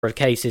of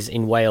cases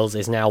in Wales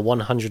is now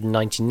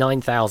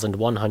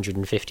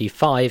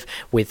 199,155,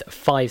 with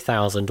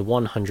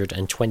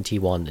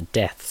 5,121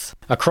 deaths.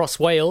 Across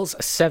Wales,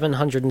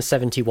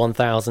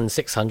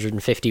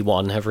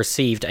 771,651 have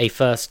received a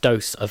first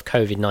dose of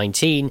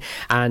COVID-19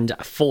 and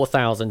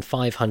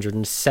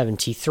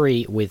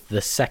 4,573 with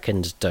the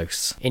second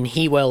dose. In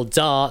Hywel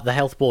Dda, the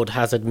Health Board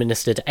has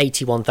administered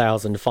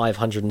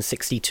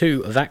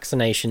 81,562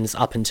 vaccinations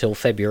up until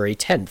February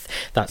 10th.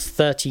 That's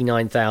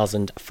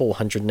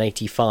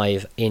 39,485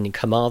 in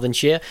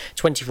Carmarthenshire,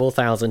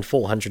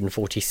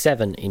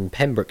 24,447 in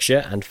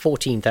Pembrokeshire and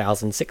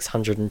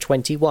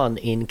 14,621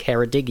 in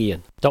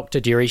Ceredigion. Dr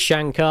Duri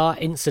Shankar,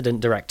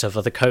 Incident Director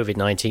for the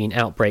COVID-19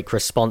 outbreak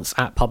response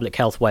at Public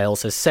Health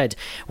Wales, has said,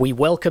 "We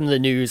welcome the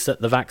news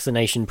that the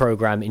vaccination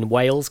programme in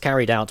Wales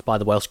carried out by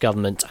the Welsh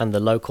Government and the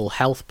local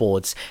health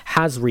boards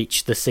has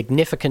reached the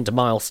significant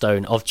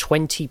milestone of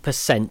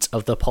 20%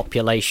 of the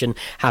population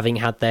having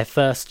had their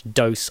first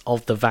dose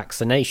of the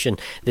vaccination.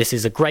 This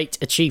is a great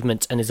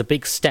achievement and is a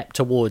big step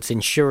towards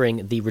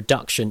ensuring the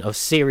reduction of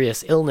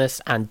serious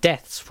illness and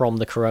deaths from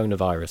the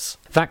coronavirus."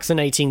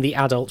 Vaccinating the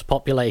adult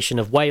population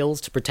of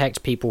Wales to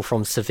protect people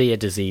from severe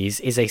disease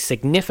is a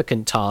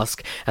significant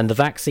task, and the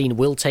vaccine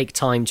will take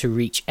time to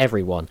reach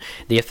everyone.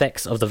 The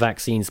effects of the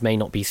vaccines may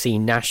not be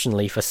seen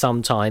nationally for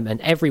some time,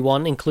 and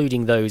everyone,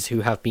 including those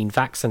who have been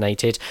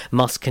vaccinated,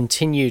 must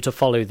continue to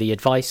follow the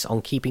advice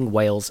on keeping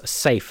Wales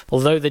safe.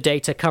 Although the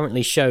data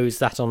currently shows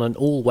that on an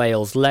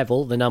all-Wales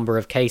level, the number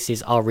of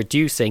cases are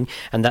reducing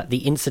and that the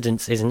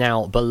incidence is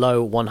now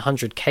below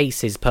 100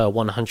 cases per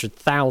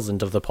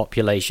 100,000 of the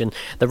population,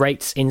 the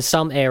rate in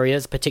some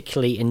areas,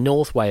 particularly in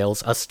North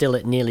Wales, are still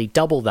at nearly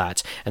double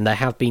that, and there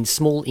have been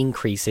small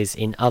increases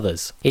in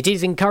others. It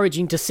is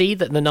encouraging to see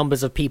that the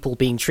numbers of people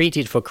being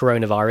treated for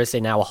coronavirus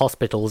in our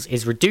hospitals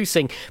is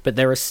reducing, but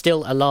there are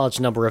still a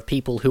large number of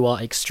people who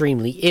are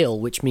extremely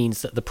ill, which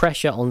means that the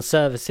pressure on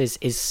services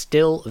is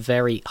still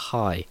very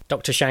high.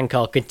 Dr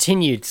Shankar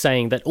continued,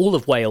 saying that all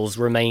of Wales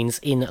remains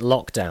in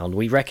lockdown.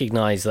 We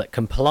recognise that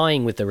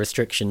complying with the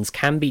restrictions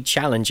can be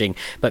challenging,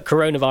 but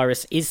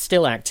coronavirus is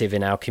still active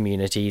in our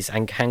communities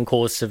and can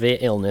cause severe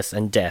illness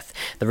and death.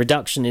 The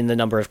reduction in the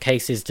number of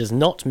cases does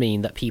not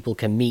mean that people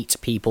can meet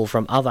people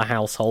from other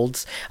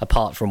households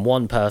apart from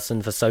one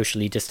person for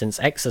socially distanced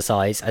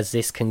exercise, as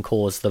this can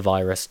cause the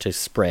virus to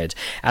spread.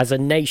 As a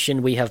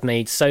nation, we have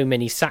made so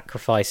many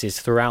sacrifices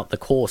throughout the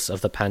course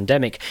of the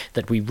pandemic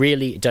that we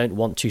really don't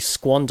want to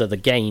squander the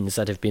gains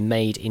that have been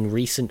made in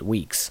recent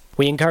weeks.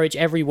 We encourage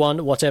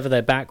everyone, whatever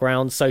their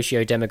background,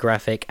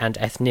 socio-demographic and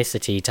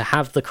ethnicity, to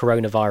have the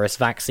coronavirus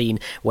vaccine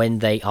when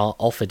they are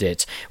offered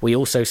it. We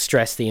also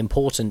stress the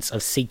importance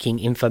of seeking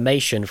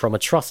information from a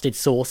trusted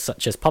source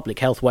such as Public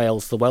Health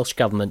Wales, the Welsh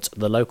Government,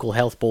 the local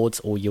health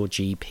boards or your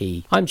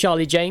GP. I'm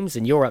Charlie James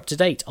and you're up to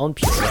date on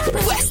Pure West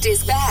Radio. West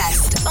is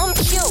best on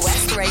Pure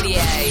West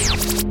Radio.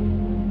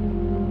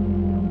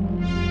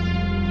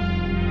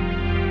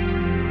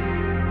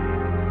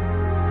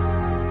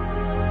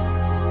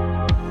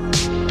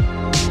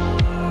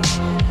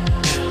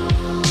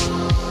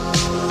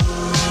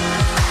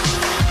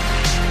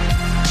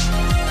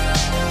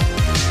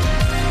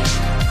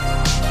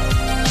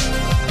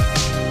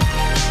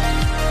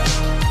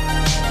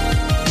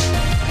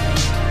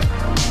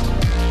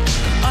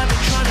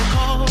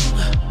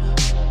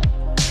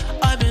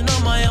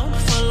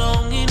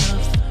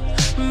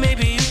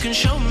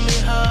 Show me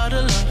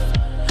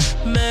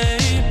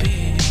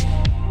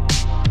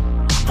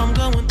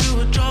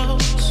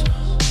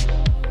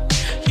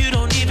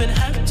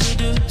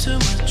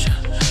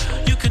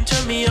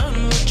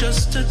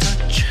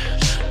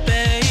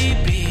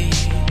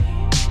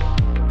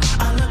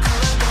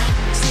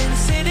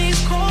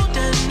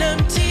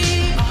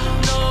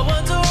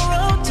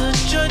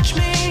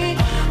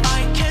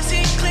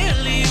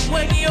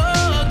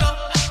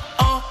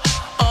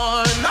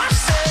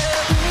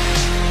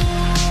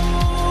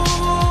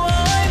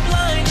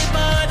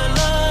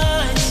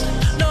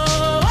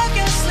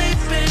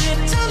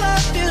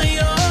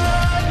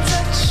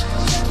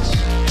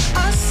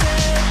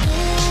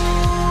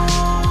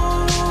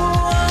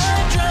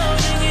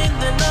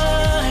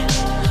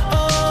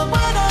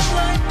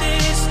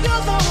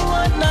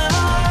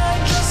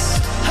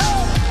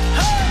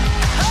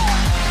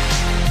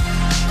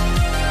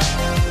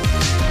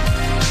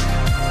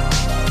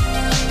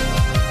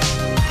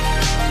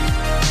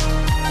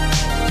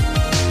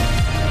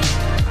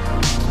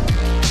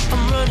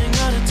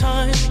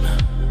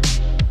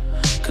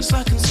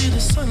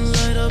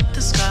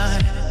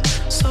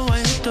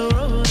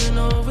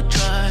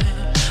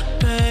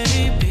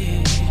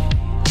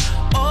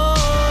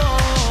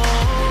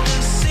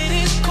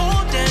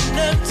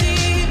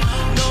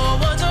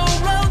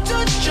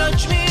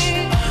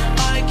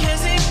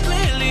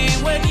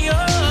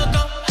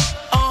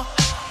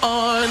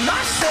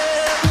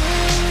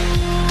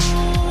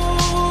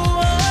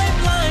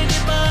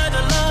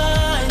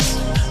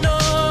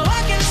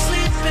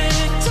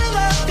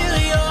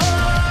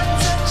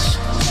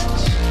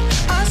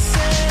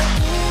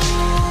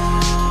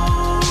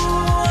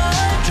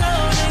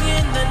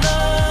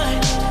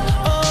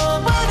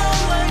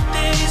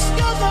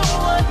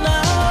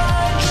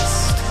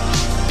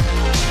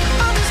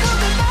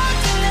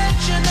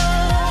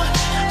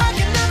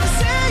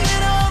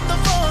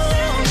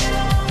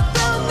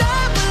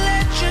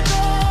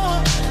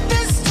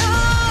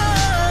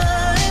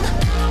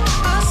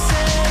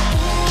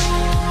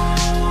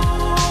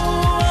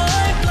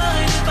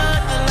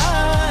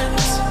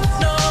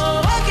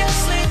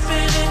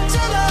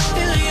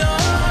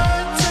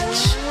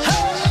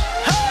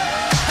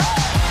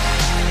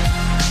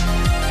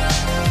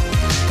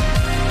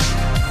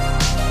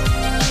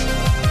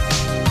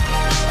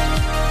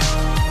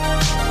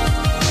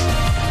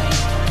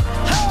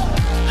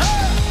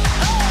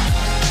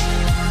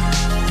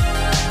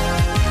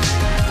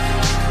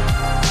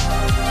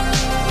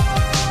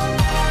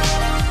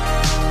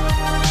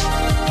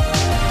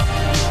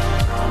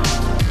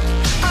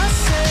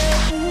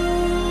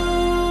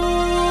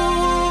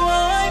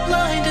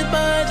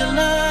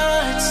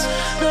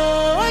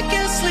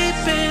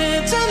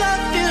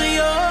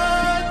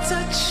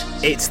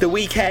It's the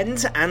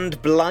weekend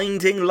and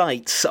blinding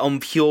lights on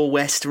Pure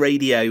West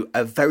Radio.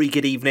 A very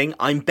good evening.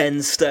 I'm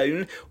Ben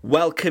Stone.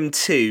 Welcome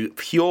to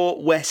Pure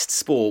West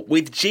Sport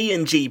with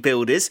G&G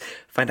Builders.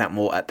 Find out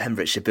more at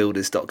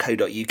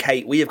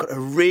pembrokeshirebuilders.co.uk. We have got a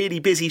really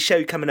busy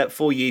show coming up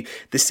for you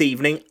this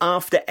evening.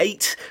 After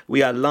 8,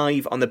 we are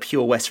live on the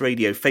Pure West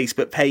Radio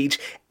Facebook page.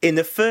 In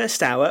the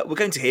first hour, we're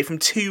going to hear from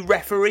 2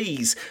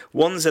 referees.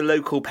 One's a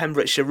local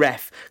Pembrokeshire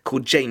ref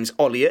called James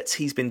Olliott.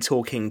 He's been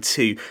talking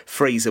to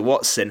Fraser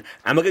Watson.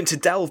 And we're going to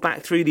delve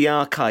back through the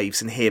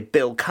archives and hear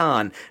Bill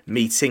Kahn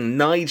meeting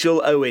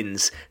Nigel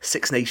Owens.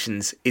 Six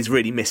Nations is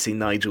really missing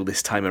Nigel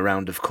this time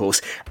around, of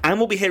course. And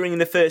we'll be hearing in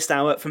the first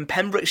hour from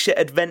Pembrokeshire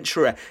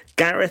adventurer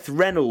Gareth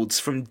Reynolds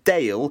from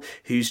Dale,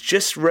 who's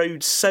just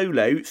rowed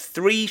solo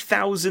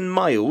 3,000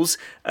 miles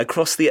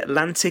across the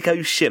Atlantic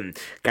Ocean.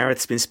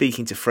 Gareth's been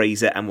speaking to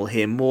Fraser and we'll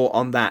hear more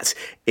on that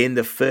in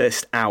the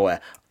first hour.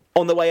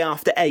 On the way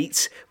after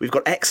 8, we've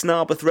got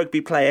ex-Narberth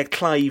rugby player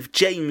Clive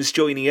James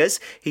joining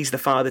us. He's the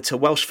father to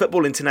Welsh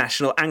football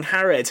international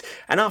Angharad.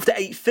 And after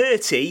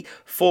 8:30,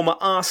 former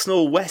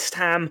Arsenal, West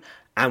Ham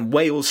and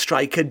Wales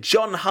striker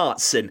John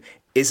Hartson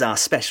is our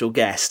special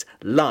guest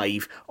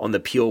live on the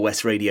Pure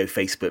West Radio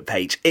Facebook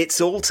page.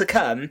 It's all to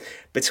come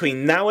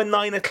between now and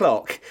 9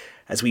 o'clock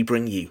as we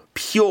bring you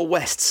Pure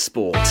West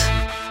Sport.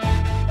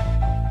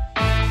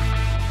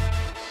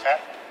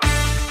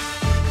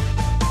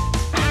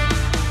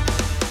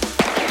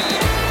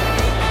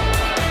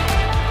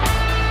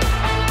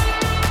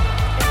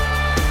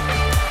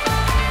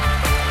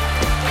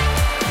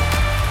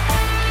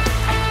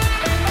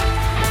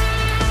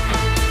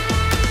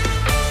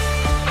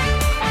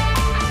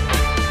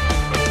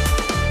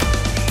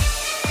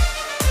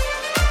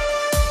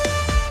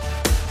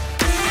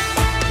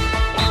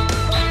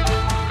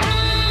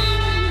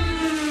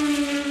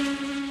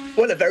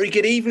 Well, a very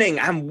good evening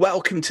and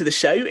welcome to the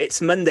show. It's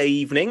Monday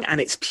evening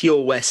and it's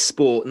Pure West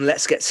Sport. And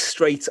let's get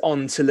straight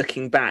on to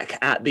looking back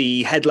at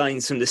the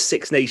headlines from the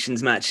Six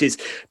Nations matches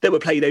that were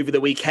played over the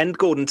weekend.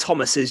 Gordon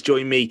Thomas has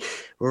joined me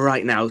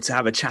right now to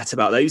have a chat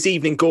about those.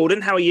 Evening,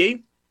 Gordon. How are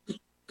you?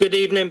 Good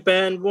evening,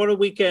 Ben. What a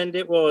weekend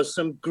it was.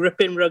 Some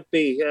gripping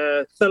rugby.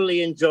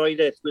 Thoroughly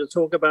enjoyed it. We'll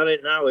talk about it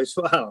now as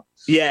well.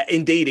 Yeah,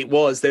 indeed it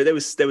was. There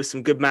was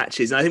some good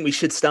matches. And I think we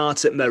should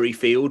start at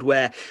Murrayfield,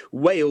 where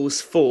Wales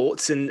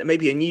fought and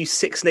maybe a new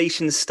Six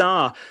Nations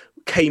star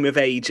came of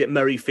age at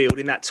Murrayfield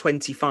in that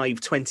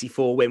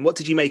 25-24 win. What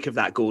did you make of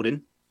that,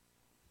 Gordon?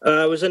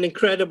 It was an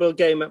incredible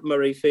game at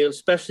Murrayfield,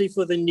 especially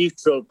for the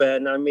neutral,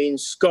 Ben. I mean,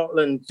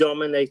 Scotland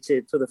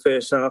dominated for the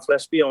first half,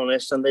 let's be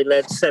honest, and they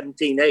led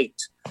 17-8.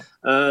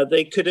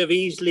 They could have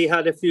easily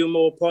had a few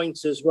more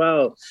points as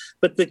well.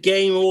 But the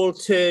game all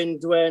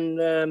turned when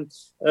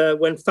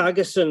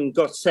Fagerson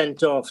got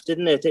sent off,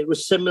 didn't it? It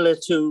was similar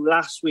to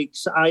last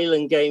week's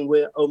Ireland game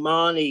where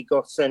Omani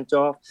got sent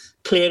off,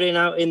 clearing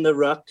out in the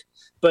ruck.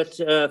 But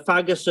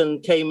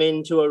Fagerson came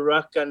into a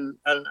ruck and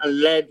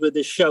led with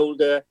his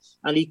shoulder,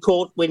 and he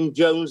caught Wyn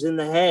Jones in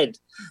the head.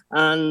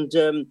 And,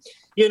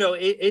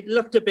 it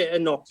looked a bit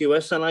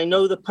innocuous. And I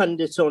know the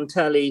pundits on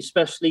telly,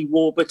 especially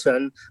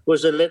Warburton,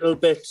 was a little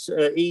bit,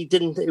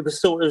 it was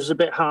thought it was a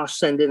bit harsh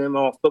sending him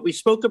off. But we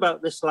spoke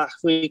about this last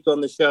week on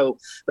the show.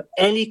 But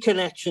any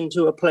connection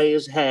to a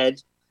player's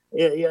head,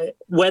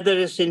 whether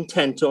it's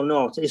intent or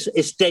not,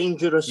 it's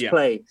dangerous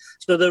play.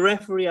 So the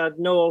referee had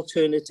no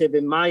alternative,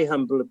 in my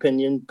humble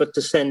opinion, but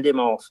to send him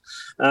off.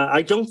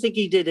 I don't think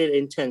he did it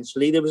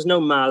intentionally. There was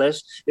no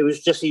malice. It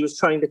was just he was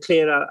trying to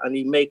clear out and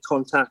he made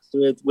contact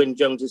with Wyn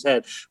Jones's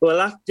head. Well,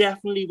 that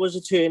definitely was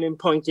a turning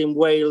point in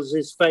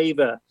Wales'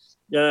 favour.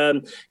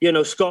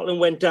 Scotland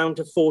went down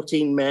to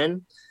 14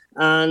 men.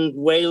 And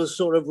Wales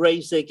sort of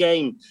raised their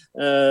game.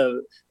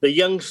 The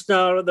young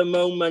star at the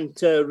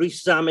moment,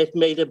 Rhys Zammit,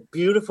 made a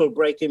beautiful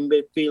break in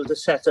midfield to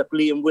set up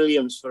Liam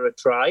Williams for a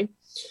try.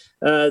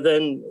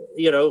 Then,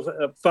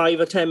 5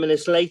 or 10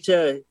 minutes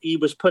later, he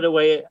was put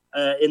away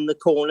in the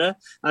corner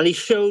and he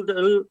showed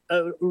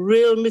a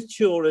real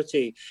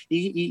maturity.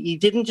 He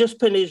didn't just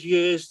pin his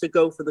ears to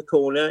go for the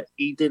corner.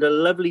 He did a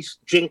lovely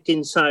jink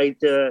inside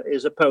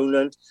his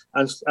opponent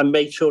and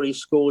made sure he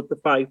scored the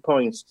 5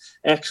 points.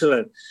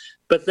 Excellent.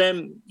 But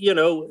then,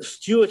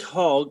 Stuart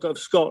Hogg of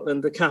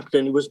Scotland, the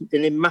captain, he was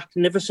in a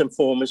magnificent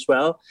form as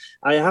well.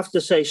 I have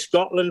to say,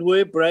 Scotland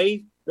were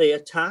brave. They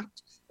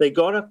attacked. They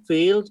got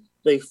upfield.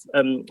 They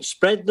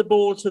spread the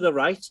ball to the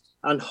right,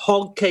 and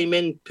Hogg came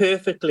in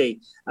perfectly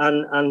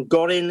and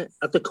got in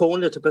at the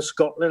corner to put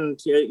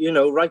Scotland,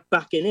 right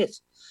back in it.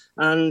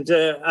 And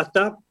at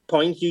that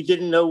point, you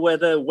didn't know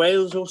whether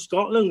Wales or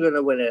Scotland were going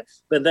to win it.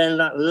 But then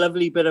that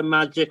lovely bit of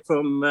magic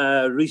from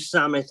Rhys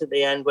Zammit at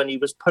the end when he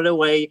was put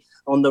away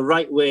on the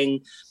right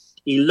wing.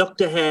 He looked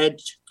ahead,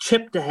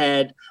 chipped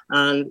ahead,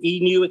 and he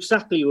knew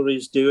exactly what he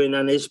was doing.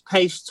 And his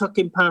pace took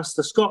him past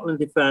the Scotland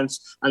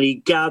defence, and he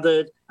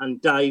gathered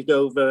and dived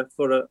over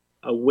for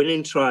a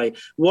winning try.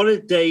 What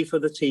a day for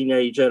the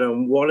teenager,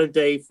 and what a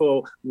day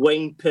for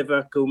Wayne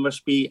Pivac, who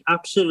must be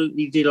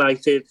absolutely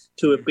delighted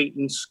to have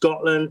beaten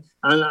Scotland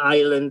and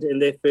Ireland in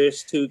their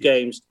first 2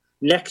 games.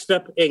 Next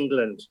up,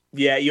 England.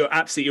 Yeah, you're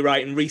absolutely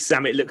right. And Reece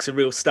Zammit looks a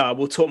real star.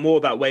 We'll talk more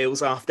about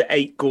Wales after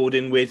 8,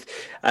 Gordon, with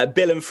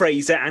Bill and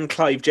Fraser and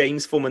Clive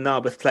James, former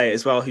Narberth player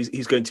as well, who's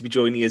going to be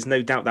joining us.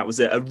 No doubt that was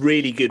a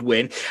really good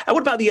win.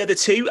 What about the other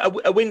two?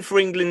 A win for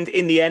England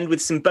in the end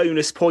with some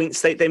bonus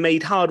points. They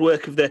made hard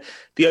work of the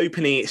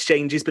opening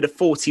exchanges, but a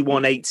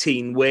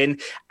 41-18 win,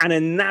 and a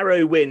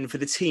narrow win for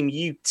the team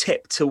you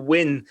tipped to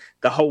win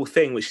the whole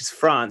thing, which is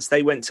France.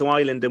 They went to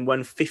Ireland and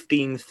won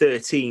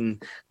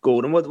 15-13.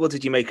 Gordon, what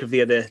did you make of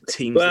the other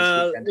teams?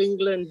 Well,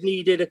 England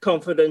needed a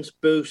confidence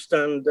boost,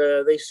 and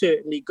they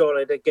certainly got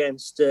it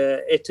against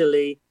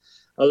Italy.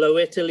 Although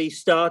Italy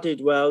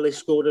started well, they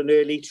scored an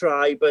early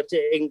try, but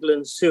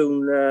England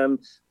soon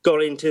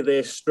got into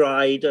their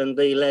stride, and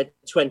they led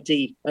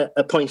 20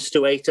 points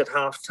to 8 at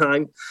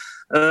half-time.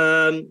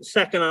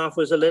 Second half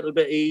was a little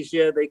bit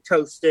easier. They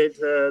coasted.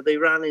 They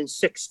ran in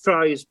 6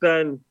 tries,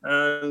 Ben,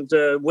 and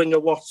winger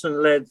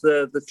Watson led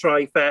the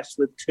try fest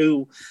with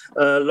 2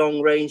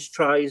 long-range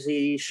tries.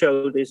 He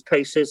showed his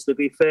paces, to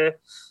be fair.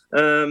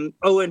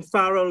 Owen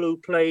Farrell, who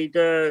played,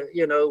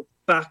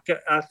 back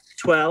at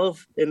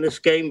 12 in this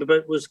game,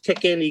 but was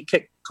kicking. He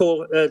kicked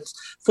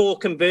 4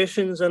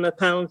 conversions and a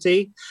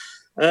penalty.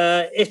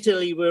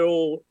 Italy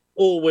were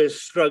always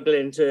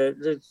struggling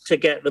to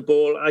get the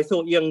ball. I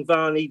thought young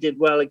Varney did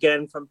well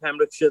again from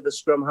Pembrokeshire, the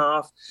scrum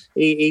half.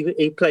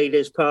 He played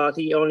his part.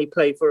 He only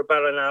played for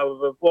about an hour,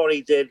 but what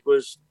he did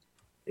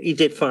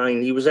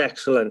fine. He was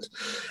excellent.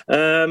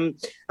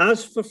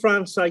 As for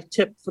France, I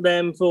tipped for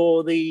them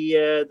for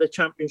the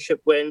championship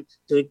win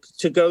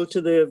to go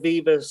to the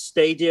Aviva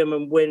Stadium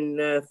and win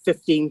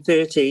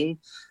 15-13.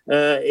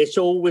 It's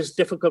always a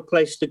difficult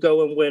place to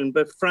go and win,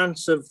 but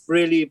France have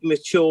really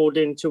matured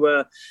into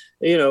a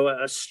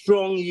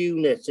strong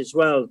unit as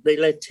well. They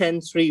led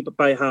 10-3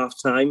 by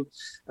half-time,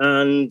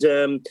 and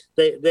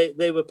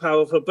they were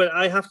powerful. But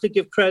I have to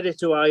give credit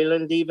to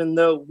Ireland, even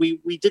though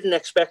we didn't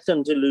expect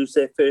them to lose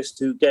their first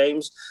 2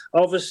 games.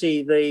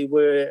 Obviously, they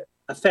were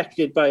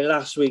affected by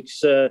last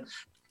week's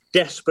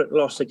desperate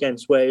loss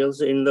against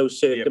Wales in those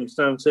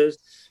circumstances.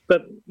 Yep.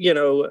 But,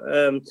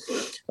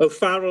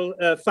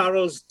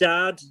 Farrell's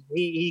dad,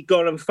 he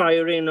got him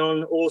firing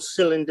on all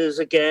cylinders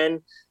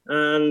again.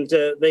 And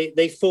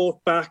they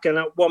fought back. And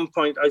at one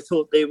point, I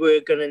thought they were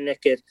going to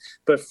nick it.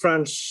 But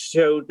France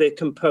showed their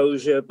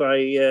composure by,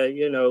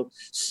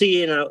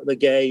 seeing out the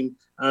game.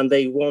 And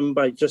they won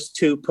by just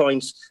 2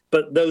 points.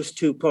 But those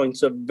 2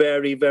 points are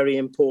very, very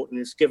important.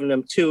 It's given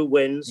them 2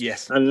 wins.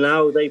 Yes. And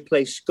now they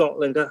play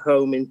Scotland at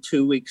home in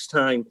 2 weeks'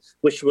 time,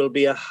 which will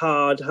be a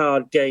hard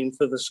game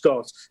for the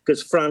Scots,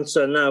 because France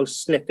are now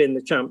sniffing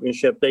the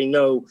championship. They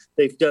know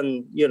they've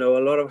done, a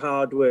lot of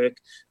hard work,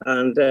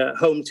 and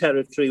home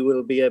territory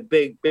will be a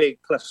big, big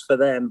plus for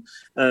them,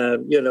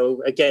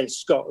 against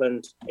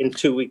Scotland in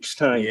 2 weeks'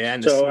 time. Yeah,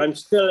 so I'm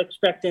still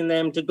expecting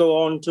them to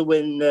go on to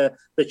win the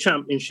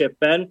championship,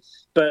 Ben.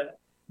 But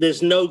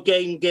there's no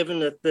game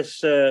given at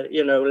this,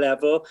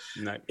 level.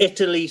 No.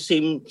 Italy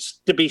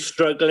seems to be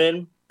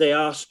struggling. They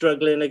are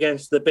struggling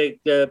against the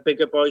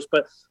bigger boys,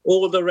 but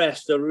all the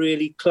rest are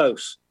really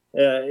close.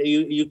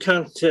 You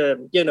can't,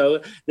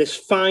 there's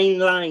fine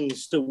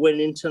lines to win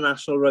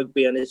international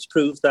rugby, and it's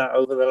proved that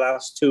over the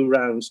last 2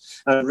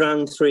 rounds. And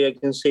round 3, I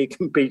can see,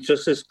 can be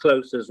just as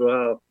close as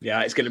well.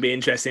 Yeah, it's going to be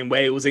interesting.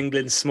 Wales,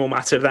 England, small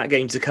matter of that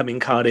game to come in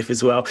Cardiff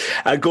as well.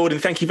 Gordon,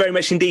 thank you very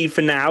much indeed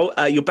for now.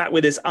 You're back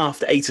with us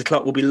after 8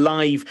 o'clock. We'll be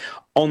live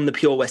on the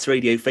Pure West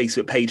Radio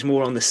Facebook page.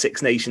 More on the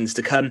Six Nations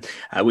to come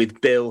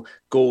with Bill,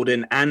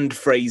 Gordon and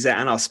Fraser,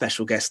 and our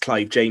special guest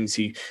Clive James,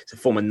 who's a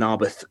former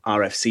Narberth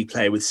RFC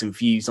player, with some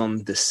views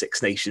on the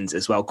Six Nations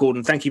as well.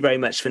 Gordon, thank you very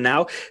much for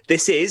now.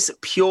 This is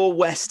Pure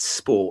West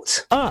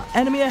Sport.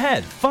 Enemy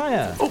ahead.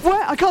 Fire. Oh,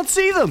 where? I can't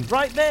see them.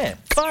 Right there.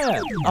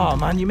 Fire. Oh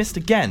man, you missed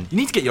again. You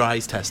need to get your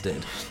eyes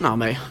tested. Nah,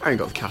 mate, I ain't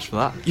got the cash for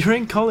that. You're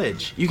in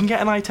college. You can get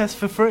an eye test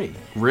for free.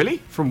 Really?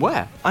 From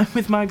where? I'm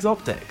with Mags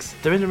Optics.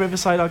 They're in the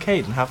Riverside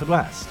Arcade in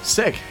Haverfordwest.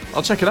 Sick.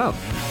 I'll check it out.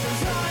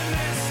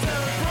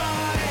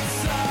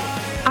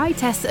 Eye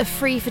tests are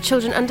free for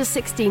children under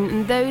 16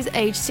 and those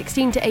aged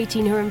 16 to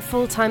 18 who are in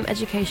full-time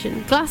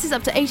education. Glasses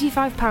up to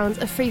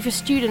 £85 are free for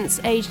students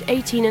aged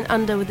 18 and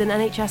under with an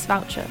NHS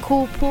voucher.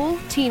 Call Paul,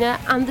 Tina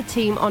and the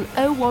team on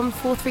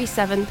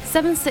 01437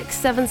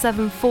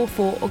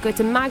 767744 or go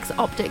to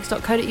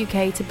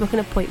magsoptics.co.uk to book an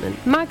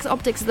appointment. Mags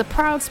Optics are the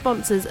proud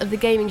sponsors of the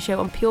gaming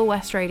show on Pure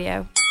West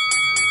Radio.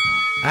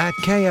 At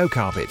KO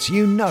Carpets,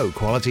 you know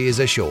quality is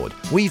assured.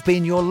 We've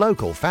been your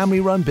local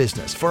family-run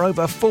business for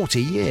over 40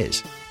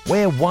 years.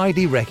 We're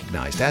widely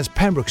recognised as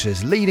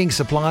Pembrokeshire's leading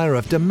supplier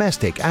of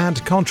domestic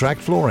and contract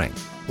flooring.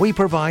 We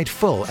provide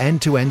full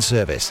end-to-end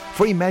service,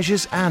 free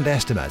measures and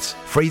estimates,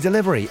 free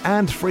delivery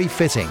and free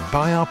fitting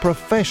by our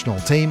professional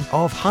team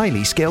of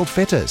highly skilled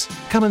fitters.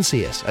 Come and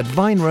see us at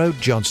Vine Road,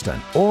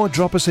 Johnston, or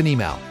drop us an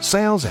email,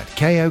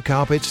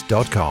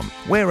 sales@kocarpets.com.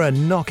 We're a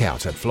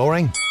knockout at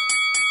flooring.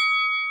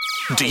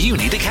 Do you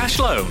need a cash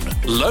loan?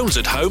 Loans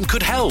at Home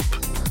could help.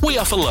 We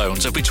offer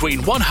loans of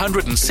between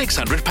 £100 and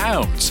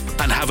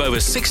 £600 and have over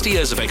 60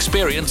 years of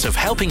experience of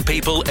helping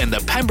people in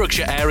the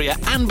Pembrokeshire area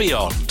and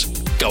beyond.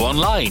 Go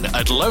online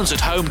at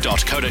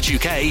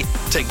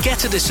loansathome.co.uk to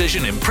get a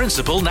decision in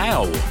principle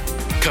now.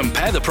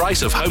 Compare the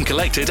price of home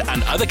collected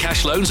and other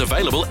cash loans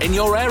available in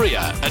your area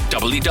at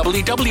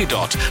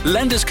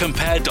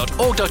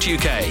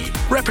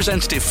www.lenderscompare.org.uk.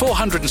 Representative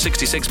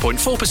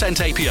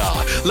 466.4%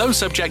 APR. Loan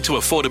subject to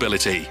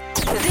affordability.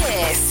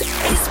 This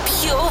is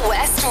Pure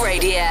West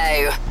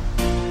Radio.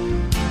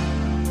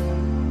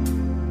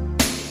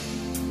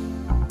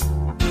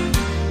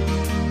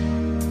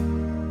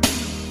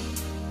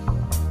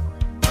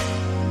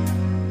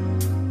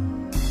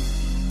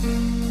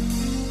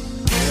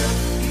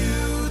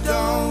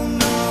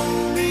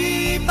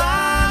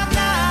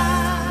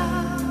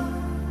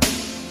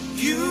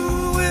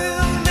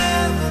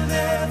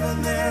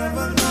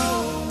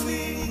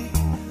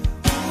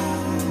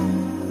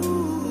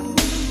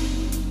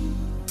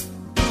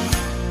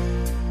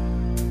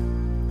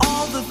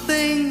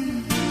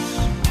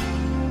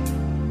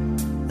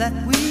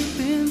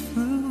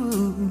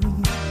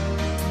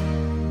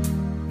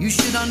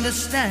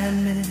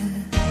 Understand me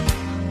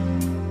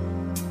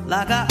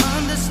like I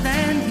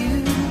understand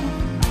you.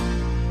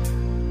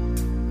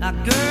 Now,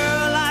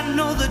 girl, I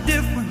know the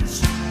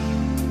difference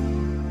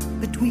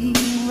between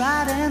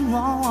right and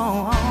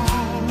wrong.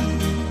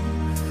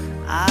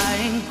 I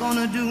ain't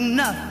gonna do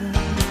nothing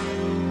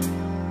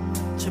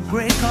to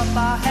break up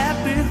our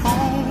happy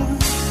home.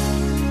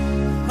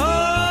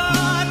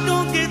 Oh,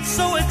 don't get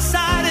so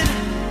excited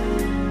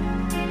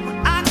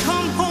when I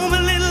come home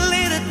a little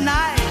late at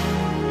night.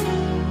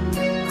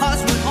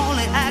 'Cause we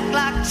only act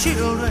like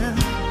children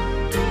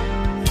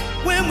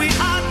when we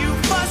argue,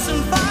 fuss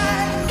and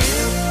fight.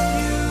 If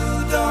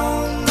you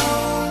don't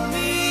know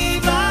me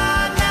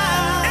by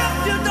now, if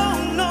you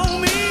don't know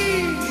me,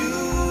 you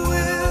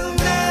will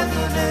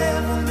never,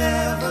 never,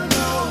 never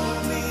know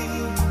me.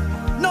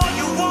 No,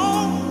 you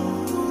won't.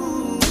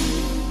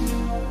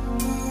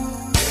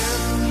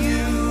 If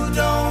you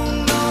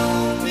don't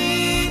know me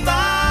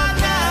by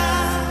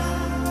now,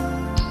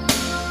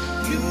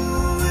 you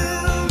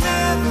will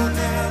never,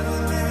 never,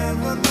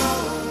 never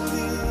know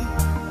me.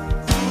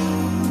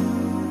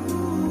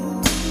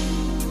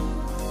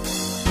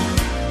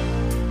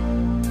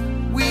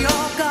 We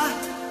all got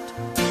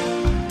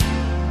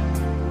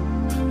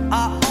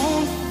our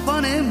own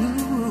funny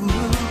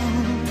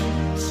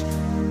moods.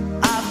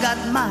 I've got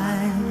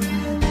mine.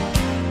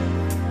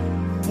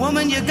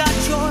 Woman, you got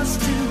yours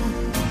too.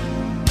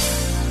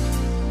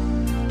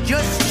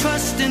 Just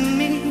trust in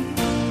me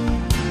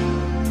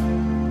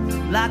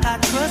like I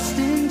trust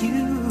in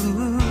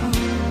you.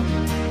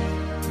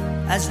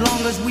 As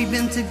long as we've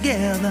been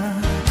together,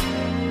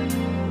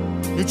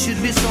 it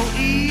should be so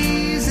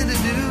easy to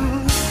do.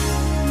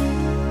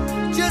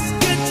 Just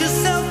get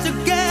yourself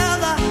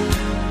together,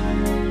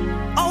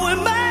 or we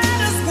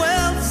might as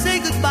well say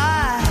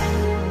goodbye.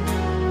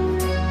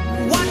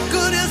 What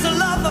good is a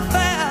love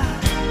affair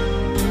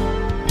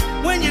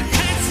when you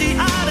can't see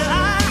eye to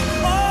eye?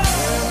 Oh,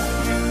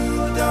 if you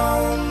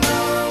don't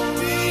know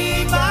me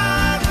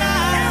by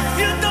now, if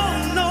you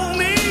don't know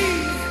me,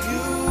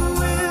 you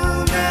will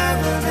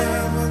never,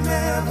 never,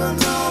 never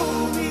know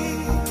me.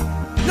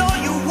 No,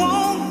 you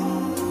won't.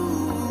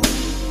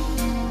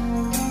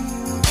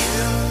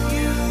 If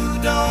you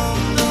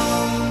don't know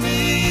me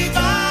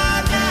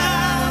by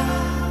now,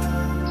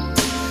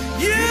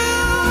 you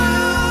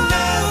will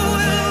never,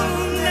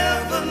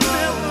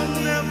 never,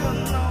 never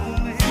know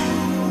me.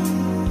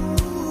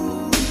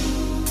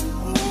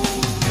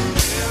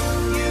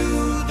 If you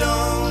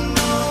don't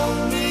know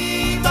me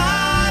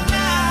by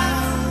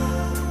now,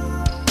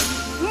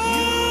 you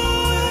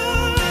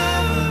will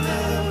never,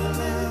 never,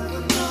 never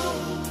know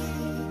me.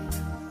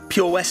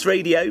 Pure West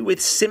Radio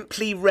with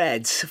Simply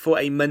Red for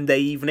a Monday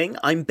evening.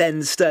 I'm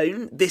Ben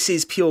Stone. This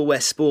is Pure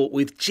West Sport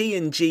with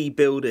G&G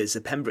Builders,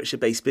 a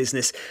Pembrokeshire-based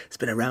business that's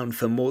been around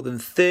for more than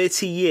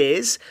 30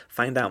 years.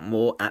 Find out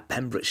more at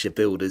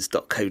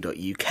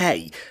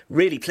pembrokeshirebuilders.co.uk.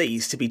 Really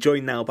pleased to be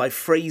joined now by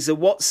Fraser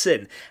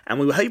Watson, and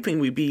we were hoping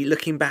we'd be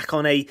looking back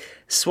on a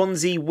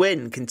Swansea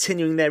win,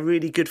 continuing their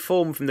really good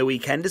form from the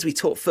weekend as we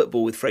talk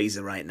football with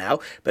Fraser right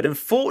now. But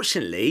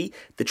unfortunately,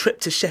 the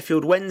trip to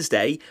Sheffield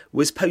Wednesday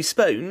was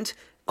postponed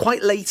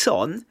quite late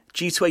on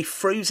due to a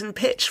frozen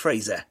pitch,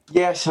 Fraser.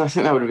 Yes, I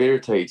think that would have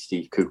irritated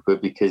Steve Cooper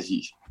because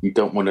you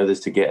don't want others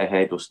to get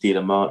ahead or steal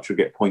a march or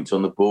get points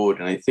on the board.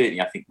 And I think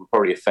we're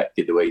probably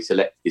affected the way he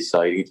selected his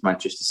side against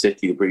Manchester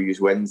City the previous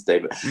Wednesday.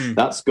 But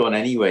that's gone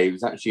anyway. It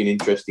was actually an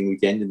interesting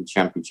weekend in the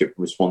Championship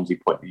from a Swansea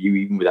point of view,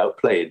 even without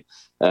playing.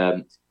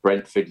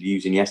 Brentford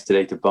losing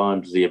yesterday to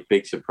Barnsley, a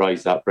big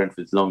surprise that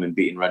Brentford's long and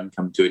beaten run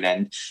come to an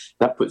end.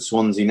 That puts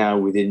Swansea now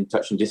within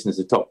touch and distance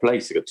of top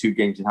place. They've got 2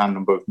 games in hand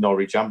on both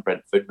Norwich and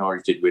Brentford.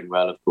 Norwich did win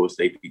well, of course.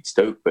 They beat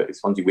Stoke, but if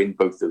Swansea win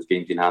both those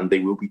games in hand, they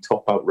will be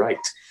top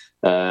outright.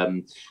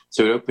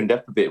 So it opened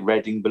up a bit.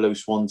 Reading below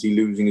Swansea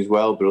losing as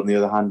well, but on the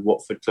other hand,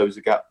 Watford closed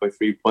the gap by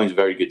 3 points.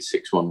 Very good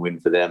 6-1 win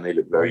for them. They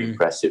look very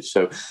impressive.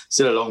 So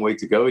still a long way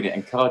to go in it.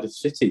 And Cardiff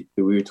City,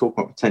 who we were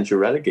talking about potential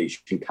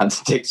relegation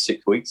candidates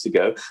 6 weeks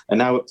ago, are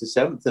now up to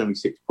 7th and only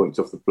 6 points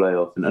off the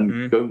playoff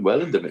and going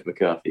well under Mick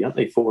McCarthy, aren't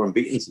they? 4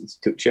 unbeaten since he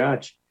took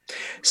charge.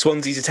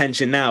 Swansea's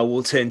attention now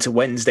will turn to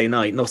Wednesday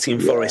night,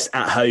 Nottingham Forest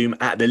at home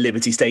at the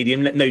Liberty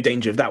Stadium. No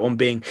danger of that one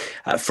being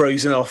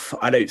frozen off,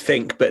 I don't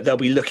think, but they'll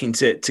be looking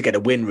to get a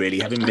win, really,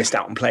 having missed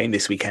out on playing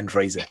this weekend,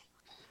 Fraser.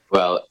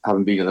 Well,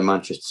 having been at the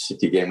Manchester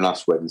City game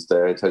last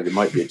Wednesday, I tell you, there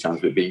might be a chance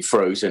of it being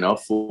frozen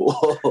off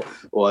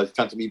or a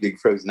chance of me being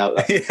frozen out.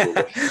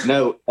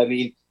 No, I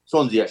mean,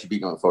 Swansea actually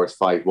beat Nottingham Forest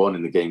 5-1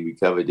 in the game we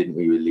covered, didn't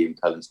we? With Liam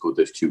Cullen scored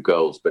those 2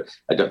 goals, but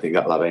I don't think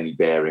that'll have any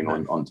bearing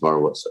on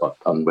tomorrow,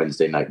 on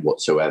Wednesday night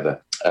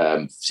whatsoever.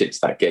 Since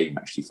that game,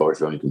 actually,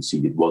 Forest have only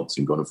conceded once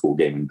and gone a full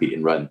game and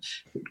beaten run.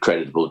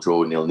 Creditable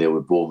draw 0-0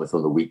 with Bournemouth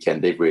on the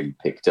weekend. They've really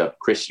picked up.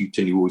 Chris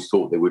Hughton, you always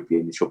thought there would be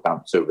an initial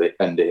bounce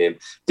under him.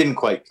 Didn't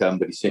quite come,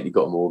 but he's certainly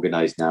got them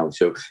organised now.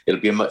 So it'll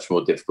be a much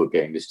more difficult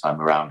game this time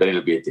around, and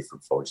it'll be a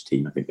different Forest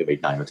team. I think they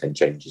made 9 or 10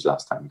 changes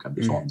last time we come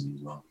to Swansea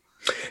as well.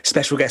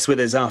 Special guest with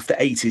us after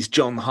 8 is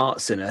John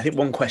Hartson. I think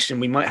one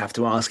question we might have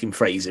to ask him,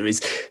 Fraser, is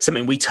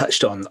something we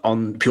touched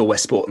on Pure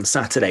West Sport on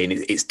Saturday, and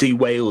it's do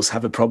Wales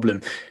have a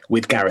problem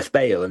with Gareth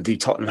Bale, and do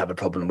Tottenham have a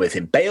problem with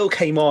him? Bale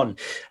came on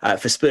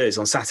for Spurs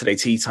on Saturday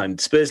tea time.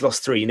 Spurs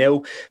lost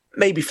 3-0,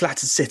 maybe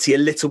flattered City a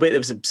little bit. There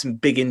was some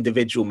big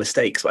individual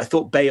mistakes, but I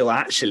thought Bale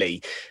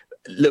actually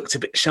looked a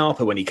bit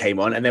sharper when he came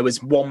on, and there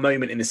was one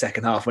moment in the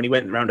second half when he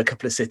went around a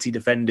couple of City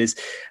defenders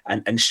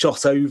and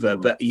shot over.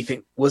 But you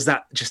think, was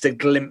that just a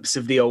glimpse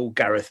of the old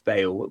Gareth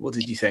Bale? What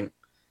did you think?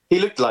 He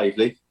looked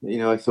lively.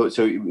 I thought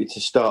so. It's a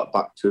start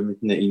back to him,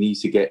 isn't it? He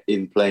needs to get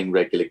in playing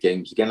regular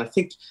games again. I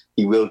think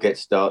he will get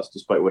starts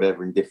despite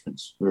whatever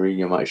indifference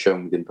Mourinho might have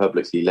shown with him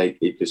publicly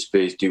lately, because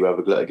Spurs do have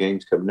a glut of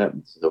games coming up.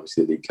 This is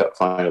obviously the League Cup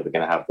final. They're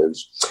going to have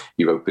those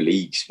Europa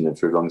Leagues, for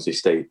as long as they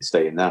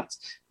stay in that.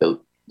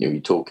 They'll, you're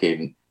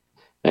talking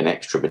an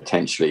extra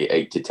potentially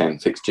 8 to 10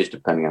 fixtures,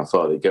 depending how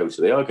far they go.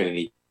 So they are going to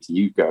need to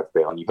use Gareth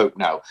Bale, and you hope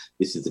now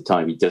this is the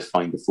time he does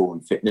find the form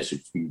and fitness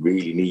which he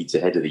really needs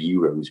ahead of the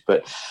Euros.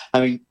 But,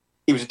 I mean,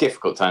 it was a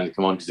difficult time to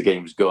come on because the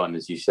game was gone,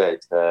 as you said.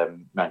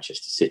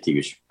 Manchester City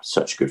was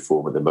such good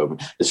form at the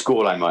moment. The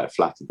scoreline might have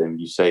flattered them,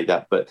 you say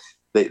that, but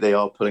they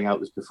are pulling out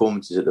those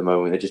performances at the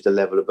moment. They're just a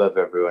level above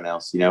everyone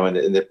else, and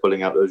they're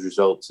pulling out those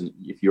results. And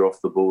if you're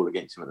off the ball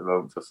against them at the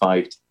moment for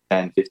 5,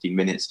 10, 15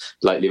 minutes,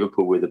 like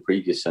Liverpool were the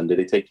previous Sunday,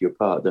 they take you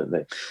apart, don't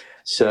they?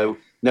 So,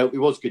 no, it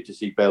was good to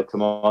see Bale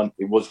come on.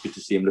 It was good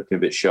to see him looking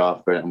a bit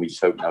sharper, and we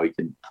just hope now he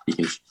can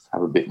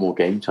have a bit more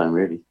game time,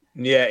 really.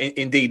 Yeah,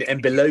 indeed.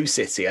 And below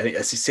City, I think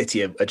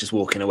City are just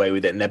walking away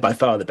with it, and they're by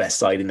far the best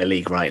side in the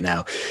league right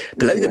now.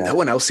 Below them, no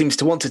one else seems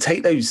to want to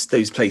take those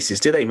places,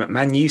 do they?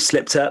 Man U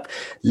slipped up,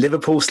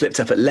 Liverpool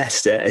slipped up at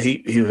Leicester, who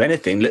if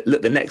anything,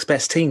 look the next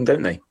best team,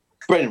 don't they?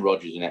 Brendan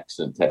Rodgers is an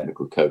excellent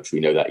technical coach. We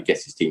know that. He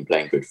gets his team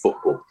playing good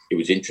football. It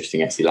was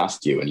interesting, actually,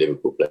 last year when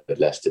Liverpool played at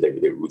Leicester, they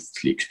were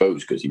ruthlessly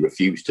exposed because he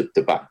refused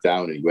to back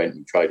down, and he went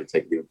and tried to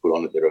take Liverpool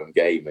on at their own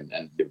game, and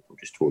Liverpool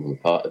just tore them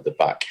apart at the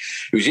back.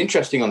 It was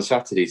interesting on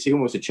Saturday. It's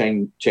almost a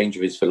change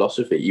of his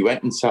philosophy. He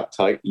went and sat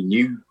tight. He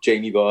knew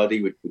Jamie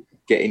Vardy would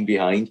get in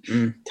behind,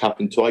 tap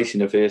him twice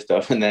in the first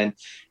half, and then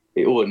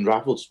it all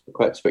unravelled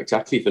quite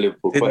spectacularly for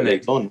Liverpool quite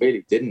late on,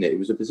 really, didn't it? It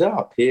was a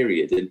bizarre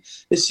period. And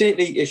there's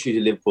certainly issues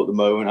at Liverpool at the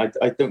moment.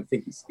 I don't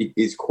think it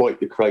is quite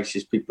the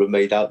crisis people have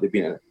made out. They've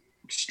been at an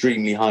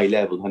extremely high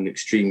level, had an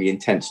extremely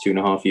intense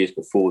 2.5 years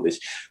before this.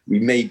 We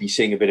may be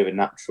seeing a bit of a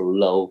natural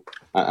lull,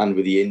 and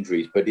with the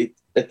injuries, but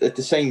at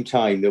the same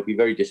time, they'll be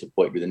very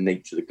disappointed with the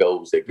nature of the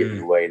goals they're giving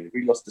away, and they've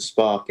really lost the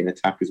spark in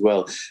attack as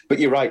well. But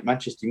you're right,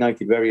 Manchester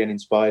United very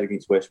uninspired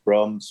against West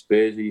Brom.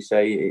 Spurs, you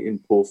say, in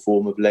poor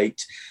form of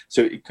late.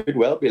 So it could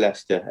well be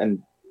Leicester, and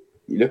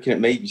you're looking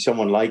at maybe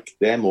someone like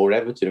them or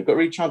Everton. Have got a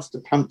real chance to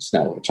pounce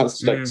now, a chance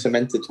to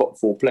cement the top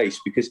 4 place,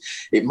 because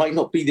it might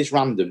not be this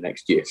random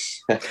next year.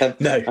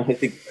 No, I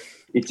think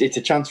it's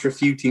a chance for a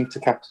few teams to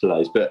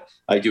capitalise. But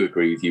I do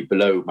agree with you.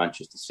 Below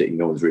Manchester City,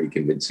 no one's really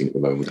convincing at the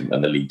moment,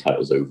 and the league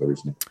title's over,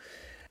 isn't it?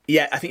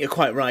 Yeah, I think you're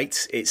quite right.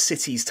 It's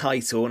City's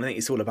title, and I think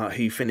it's all about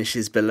who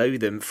finishes below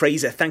them.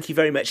 Fraser, thank you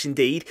very much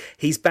indeed.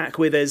 He's back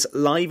with us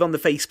live on the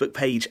Facebook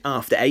page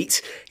after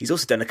 8. He's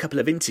also done a couple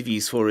of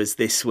interviews for us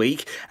this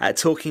week,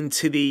 talking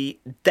to the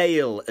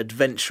Dale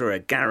adventurer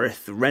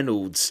Gareth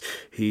Reynolds,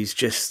 who's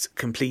just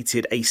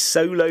completed a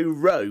solo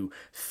row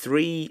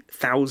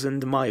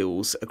 3,000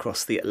 miles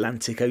across the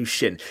Atlantic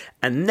Ocean.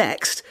 And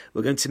next,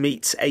 we're going to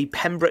meet a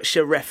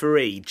Pembrokeshire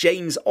referee,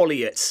 James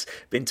Olliott's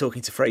been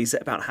talking to Fraser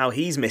about how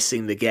he's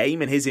missing the game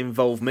and his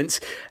involvement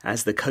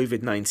as the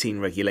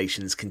COVID-19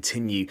 regulations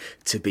continue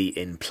to be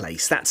in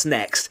place. That's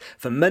next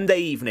for Monday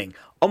evening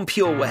on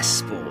Pure West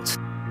Sport.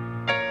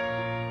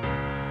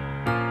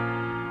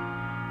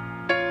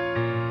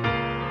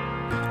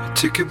 I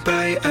took a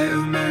bite out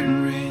of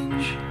Mountain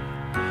Range,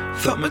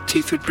 thought my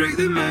teeth would break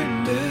the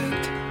mountain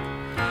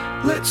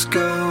dead. Let's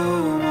go,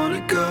 I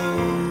wanna go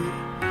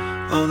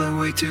all the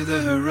way to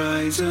the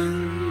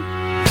horizon.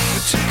 I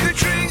took a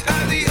drink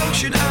at the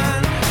ocean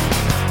and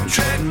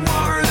treading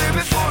water there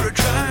before I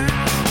drown.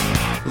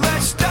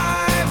 Let's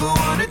dive, I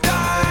wanna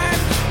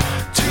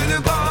dive to the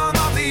bottom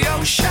of the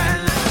ocean.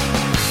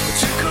 I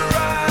took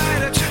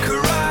a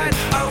ride,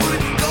 I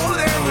wouldn't go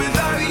there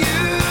without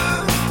you.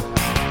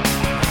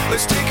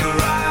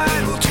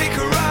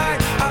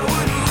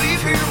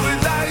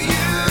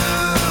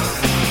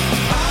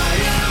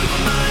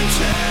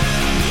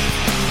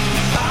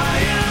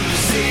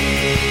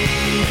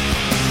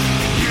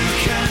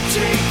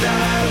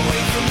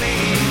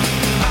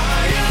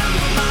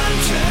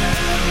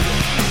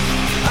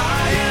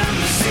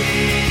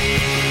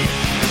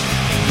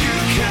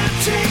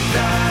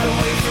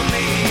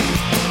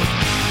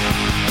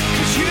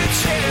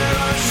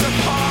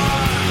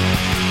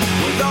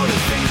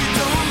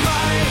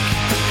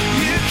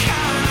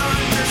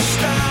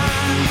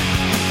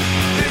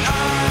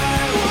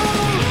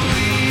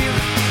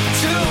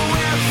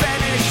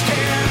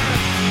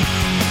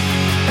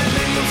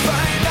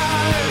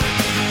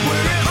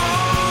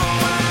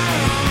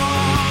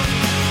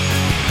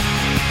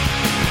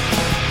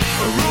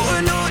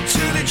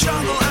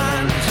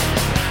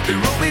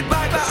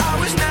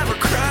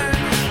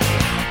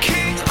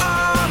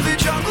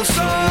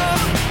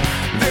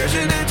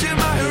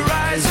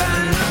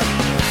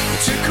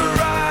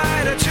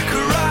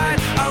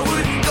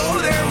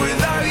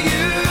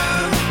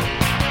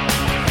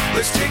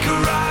 Let's take a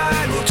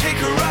ride, we'll take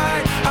a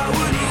ride. I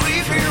wouldn't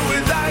leave here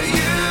without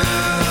you.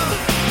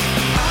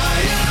 I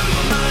am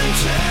a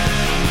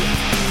mountain,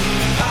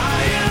 I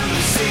am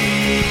the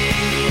sea.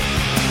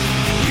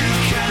 You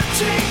can't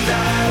take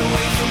that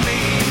away from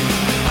me.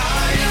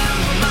 I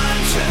am a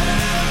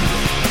mountain,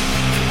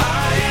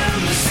 I am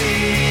the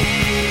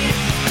sea.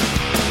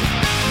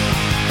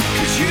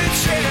 'Cause you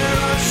tear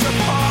us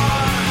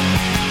apart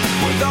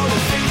with all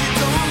the things you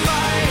don't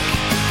like.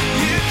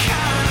 You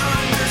can't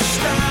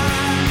understand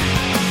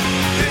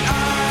that I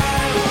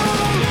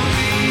won't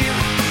leave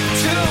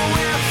till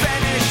we're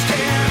finished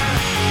here.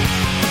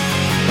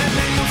 And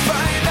then you'll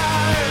find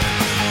out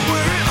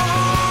where it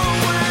all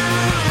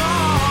went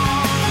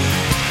wrong.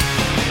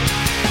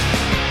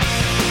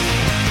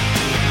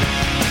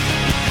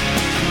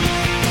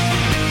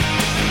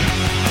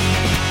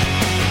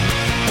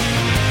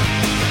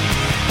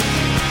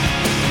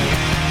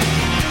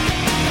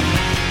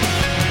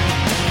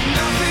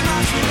 Nothing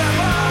lasts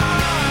forever,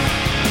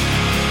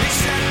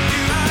 except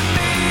you and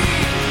me.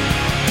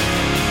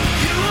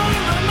 You are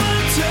my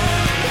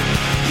mountain,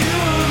 you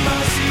are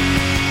my sea.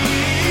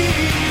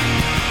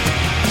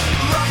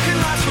 Nothing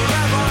lasts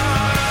forever,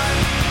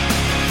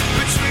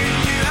 between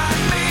you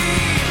and me.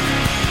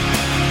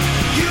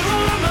 You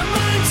are my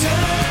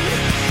mountain,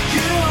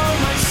 you are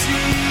my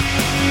sea.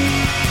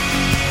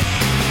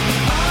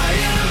 I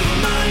am a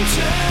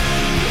mountain,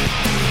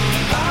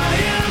 I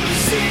am the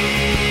sea.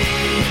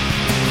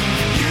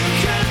 You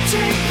can't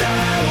take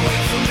that away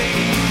from me.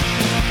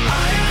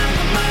 I am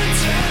a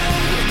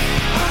mountain,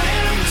 I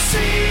am the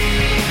sea.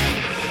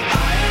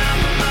 I am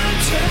a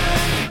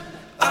mountain,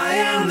 I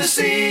am the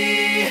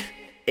sea.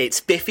 It's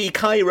Biffy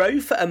Cairo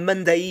for a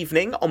Monday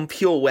evening on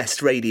Pure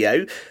West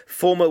Radio.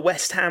 Former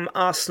West Ham,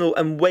 Arsenal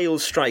and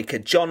Wales striker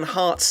John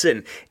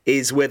Hartson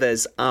is with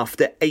us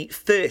after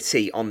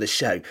 8:30 on the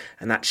show,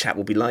 and that chat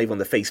will be live on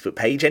the Facebook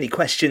page. Any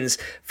questions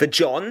for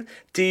John,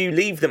 do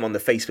leave them on the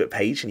Facebook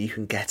page, and you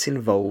can get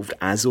involved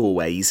as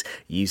always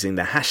using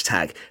the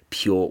hashtag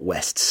Pure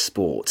West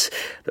Sport.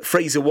 But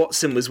Fraser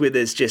Watson was with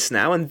us just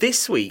now, and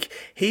this week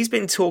he's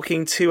been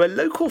talking to a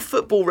local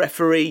football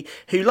referee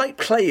who, like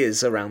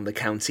players around the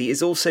county,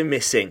 is also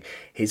missing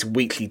his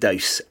weekly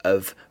dose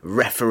of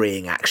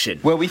refereeing action.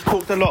 Well, we've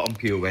talked a lot on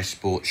Pure West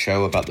Sports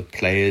Show about the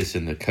players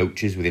and the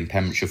coaches within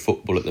Pembrokeshire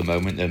football at the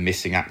moment. They're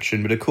missing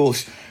action. But of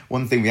course,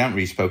 one thing we haven't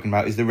really spoken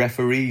about is the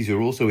referees, who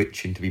are also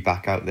itching to be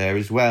back out there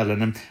as well.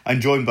 And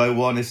I'm joined by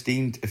one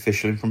esteemed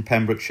official from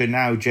Pembrokeshire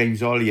now,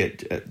 James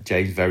Olliott.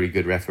 James, very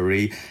good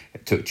referee,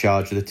 took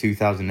charge of the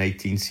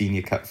 2018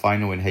 Senior Cup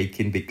final when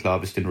Hakin beat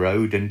Clarbeston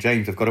Road. And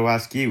James, I've got to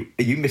ask you,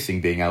 are you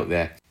missing being out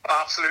there?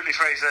 Absolutely,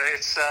 Fraser.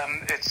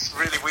 It's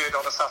really weird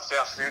on a Saturday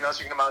afternoon, as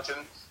you can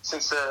imagine.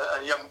 Since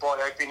a young boy,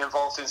 I've been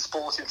involved in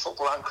sport, in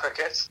football and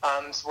cricket.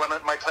 And when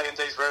my playing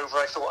days were over,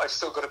 I thought I've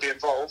still got to be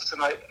involved.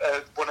 And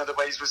one of the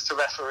ways was to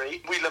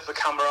referee. We love the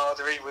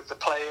camaraderie with the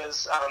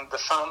players and the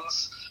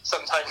fans.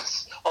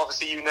 Sometimes,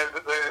 obviously, you know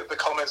that the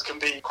comments can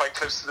be quite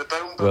close to the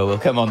bone. Well, we'll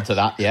come on to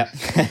that, yeah.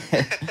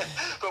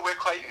 But we're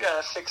quite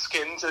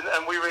thick-skinned,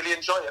 and we really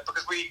enjoy it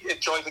because we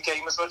enjoy the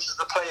game as much as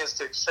the players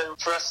do. So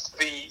for us to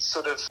be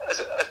sort of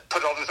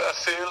put on a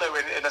furlough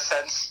in a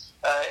sense,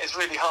 is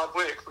really hard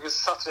work because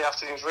Saturday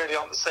afternoons really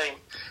aren't the same.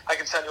 I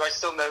can tell you, I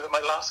still know that my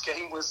last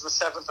game was the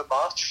 7th of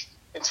March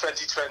in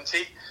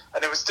 2020,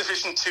 and it was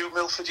Division 2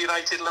 Milford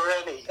United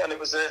Loreni, and it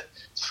was a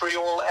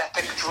 3-3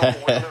 epic draw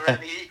with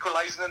Loreni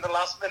equalising in the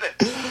last minute.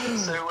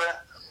 So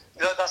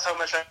that's how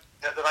much I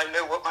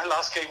know what my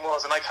last game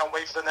was, and I can't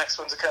wait for the next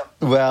one to come.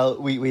 Well,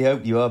 we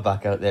hope you are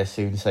back out there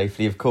soon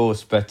safely, of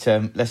course, but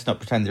let's not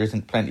pretend there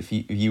isn't plenty for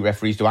you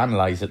referees to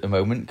analyse at the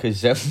moment,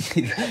 because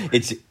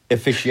it's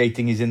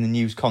officiating is in the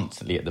news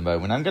constantly at the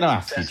moment. I'm going to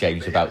ask you,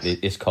 James, about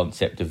this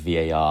concept of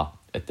VAR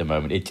at the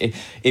moment.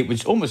 It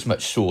was almost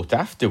much sought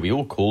after. We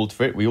all called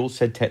for it. We all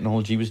said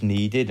technology was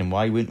needed and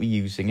why weren't we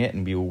using it,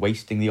 and we were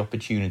wasting the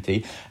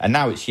opportunity. And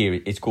now it's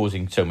here. It's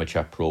causing so much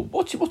uproar.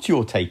 What's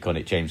your take on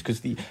it, James?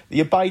 Because the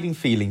abiding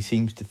feeling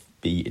seems to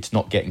be it's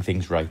not getting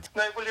things right.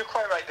 No, well, you're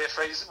quite right there,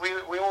 Fraser.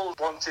 We all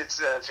wanted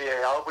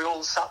VAR. We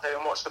all sat there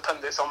and watched the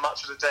pundits on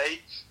Match of the Day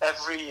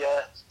every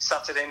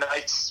Saturday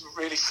night,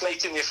 really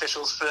slating the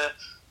officials for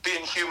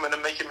being human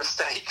and making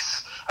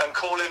mistakes and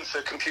calling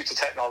for computer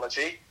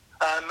technology.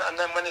 And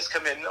then when it's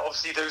come in,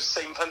 obviously those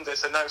same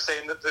pundits are now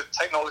saying that the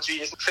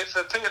technology isn't fit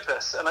for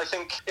purpose. And I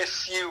think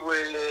if you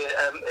were,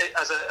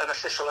 as an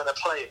official and a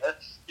player,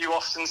 you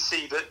often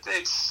see that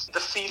it's the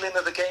feeling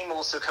of the game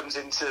also comes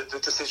into the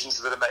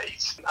decisions that are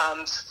made.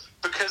 And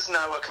because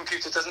now a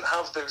computer doesn't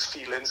have those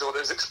feelings or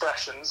those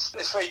expressions,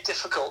 it's very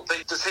difficult.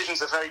 The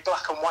decisions are very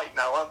black and white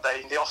now, aren't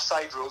they? The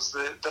offside rules,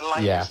 the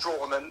line is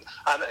drawn and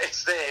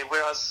it's there.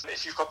 Whereas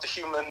if you've got the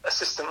human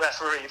assistant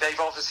referee,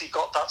 they've obviously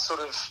got that sort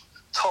of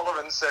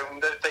tolerance zone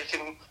that they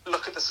can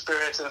look at the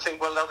spirit and think,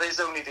 well, now there's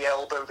only the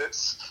elbow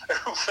that's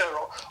over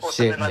or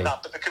something like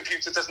that. But the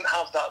computer doesn't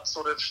have that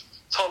sort of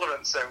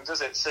tolerance zone,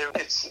 does it? So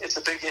it's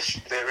a big issue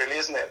there, really,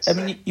 isn't it? I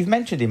mean, you've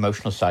mentioned the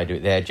emotional side of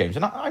it there, James,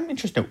 and I'm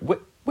interested.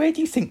 Where do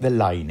you think the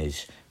line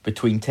is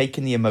between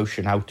taking the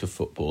emotion out of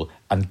football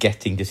and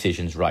getting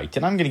decisions right.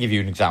 And I'm going to give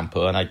you an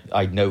example, and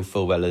I know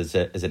full well as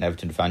an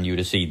Everton fan you would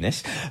have seen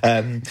this.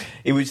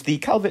 It was the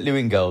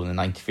Calvert-Lewin goal in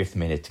the 95th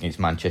minute against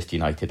Manchester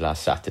United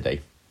last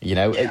Saturday. You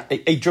know,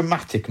 a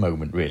dramatic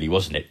moment, really,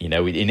 wasn't it? You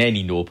know, in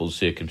any normal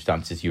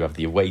circumstances, you have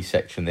the away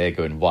section there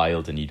going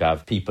wild and you'd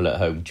have people at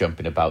home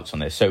jumping about on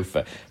their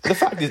sofa. But the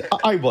fact is,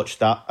 I watched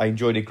that, I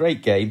enjoyed a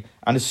great game,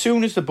 and as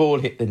soon as the ball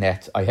hit the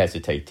net, I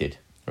hesitated.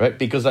 Right,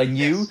 because I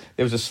knew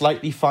there was a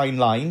slightly fine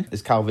line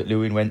as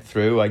Calvert-Lewin went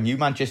through. I knew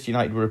Manchester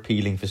United were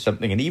appealing for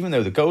something, and even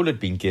though the goal had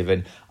been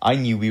given, I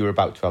knew we were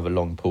about to have a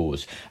long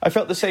pause. I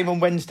felt the same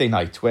on Wednesday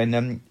night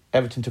when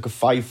Everton took a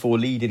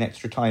 5-4 lead in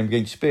extra time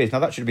against Spurs. Now,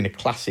 that should have been a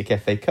classic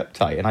FA Cup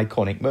tie, an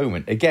iconic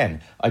moment.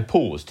 Again, I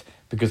paused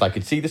because I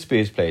could see the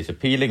Spurs players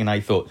appealing, and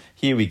I thought,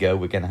 here we go,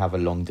 we're going to have a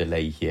long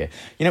delay here.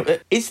 You know,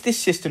 is this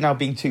system now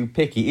being too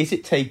picky? Is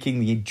it taking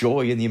the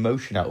joy and the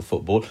emotion out of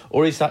football,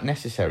 or is that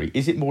necessary?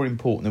 Is it more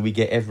important that we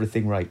get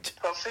everything right?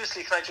 Well,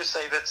 firstly, can I just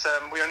say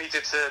that we only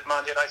did to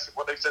Man United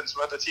what they've done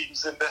to other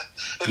teams in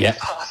the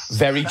past.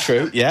 Very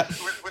true, yeah.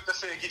 with the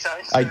Fergie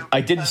times.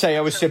 I didn't say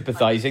I was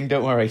sympathising,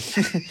 don't worry.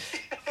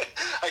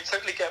 I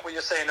totally get what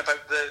you're saying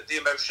about the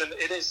emotion.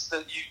 It is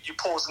that you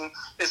pause and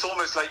it's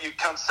almost like you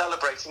can't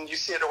celebrate, and you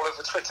see it all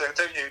over Twitter,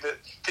 don't you? That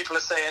people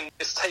are saying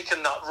it's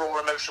taken that raw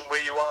emotion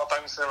where you are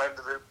bouncing around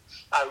the room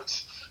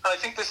out. And I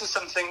think this is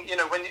something, you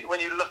know, when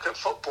you look at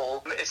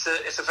football, it's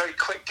a very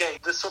quick game.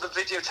 The sort of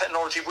video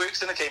technology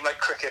works in a game like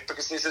cricket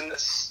because there's a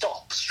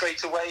stop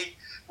straight away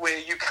where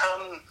you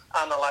can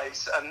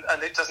analyse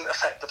and it doesn't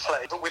affect the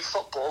play. But with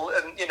football,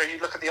 and you know, you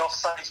look at the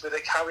offsides where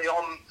they carry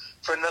on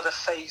for another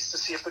phase to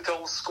see if the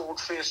goal's scored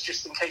first,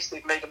 just in case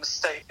they've made a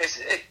mistake.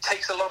 It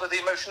takes a lot of the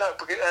emotion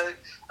out,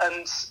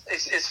 and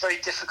it's very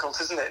difficult,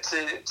 isn't it,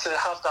 to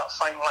have that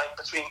fine line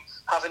between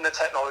having the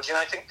technology. And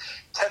I think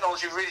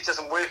technology really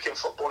doesn't work in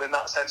football in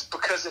that sense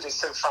because it is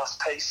so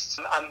fast-paced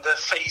and the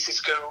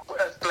phases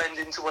blend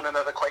into one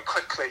another quite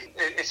quickly.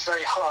 It's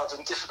very hard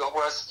and difficult,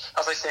 whereas,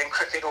 as I say, in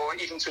cricket or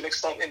even to an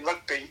extent in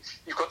rugby,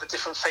 you've got the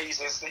different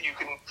phases that you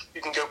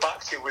can go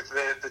back to with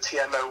the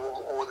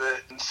TMO or the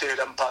third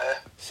umpire.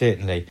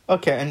 Certainly.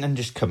 Okay, and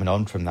just coming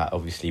on from that,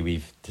 obviously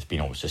there's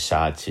been almost a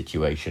sad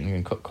situation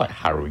and quite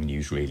harrowing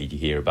news really to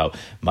hear about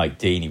Mike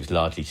Dean. He was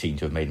largely seen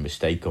to have made a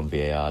mistake on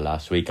VAR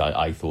last week.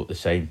 I thought the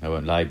same, I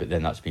won't lie, but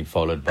then that's been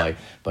followed by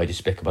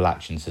despicable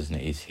actions, hasn't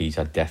it? He's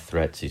had death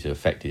threats, he's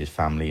affected his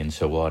family and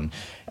so on.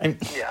 And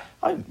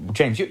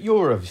James,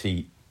 you're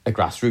obviously a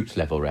grassroots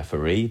level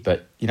referee,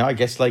 but you know, I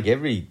guess like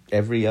every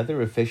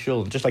other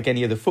official, just like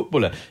any other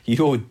footballer,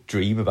 you all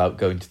dream about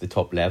going to the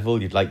top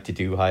level. You'd like to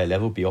do higher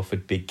level, be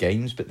offered big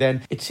games, but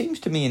then it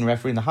seems to me in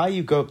refereeing, the higher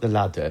you go up the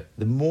ladder,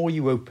 the more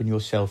you open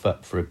yourself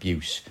up for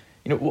abuse.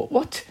 You know,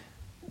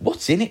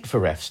 what's in it for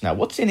refs now?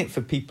 What's in it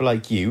for people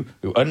like you,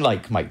 who,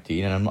 unlike Mike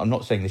Dean, and I'm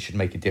not saying this should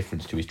make a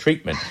difference to his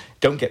treatment,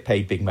 don't get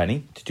paid big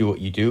money to do what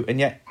you do, and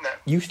yet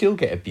you still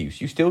get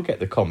abuse, you still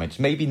get the comments,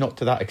 maybe not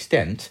to that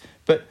extent,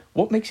 but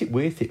what makes it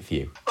worth it for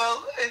you?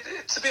 Well,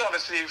 to be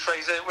honest with you,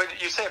 Fraser, when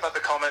you say about the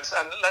comments,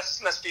 and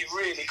let's be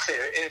really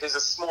clear, it is a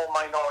small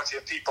minority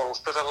of people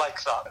that are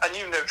like that. And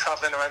you know,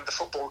 travelling around the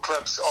football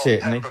clubs of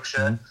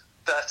Pembrokeshire,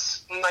 that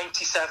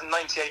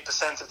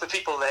 98% of the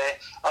people there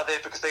are there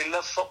because they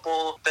love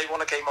football, they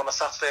want a game on a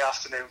Saturday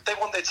afternoon. They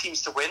want their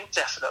teams to win,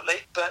 definitely,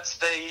 but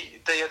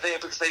they are there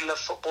because they love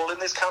football, and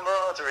there's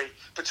camaraderie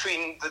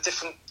between the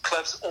different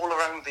clubs all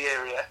around the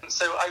area.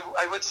 So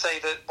I would say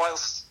that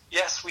whilst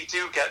yes, we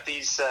do get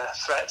these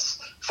threats.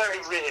 Very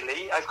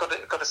rarely, I've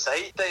got to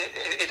say,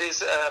 it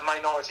is a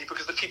minority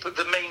because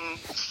the main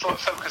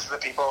focus of the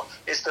people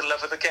is the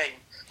love of the game.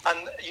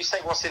 And you say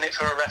what's in it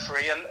for a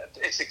referee, and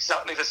it's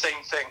exactly the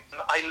same thing.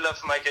 I love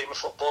my game of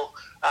football,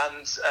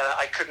 and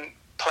I couldn't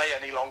play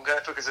any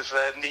longer because of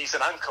knees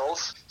and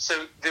ankles.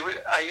 So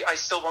I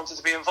still wanted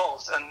to be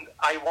involved, and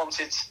I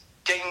wanted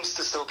games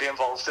to still be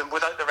involved. And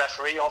without the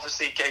referee,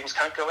 obviously, games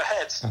can't go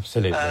ahead.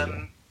 Absolutely.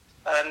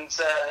 And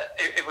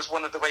it was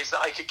one of the ways that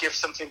I could give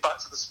something back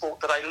to the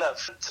sport that I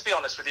love. To be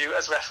honest with you,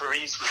 as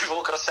referees, we've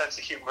all got a sense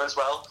of humour as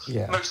well.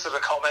 Yeah. Most of the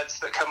comments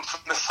that come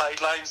from the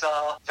sidelines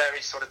are very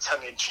sort of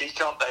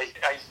tongue-in-cheek, aren't they?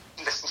 I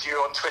listened to you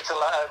on Twitter,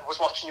 was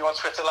watching you on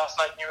Twitter last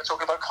night, and you were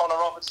talking about Connor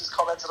Roberts'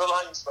 comment to the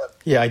linesman.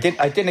 Yeah, I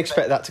didn't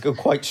expect that to go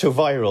quite so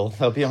viral,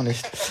 I'll be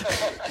honest.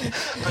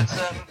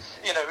 But,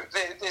 you know,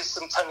 there's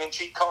some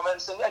tongue-in-cheek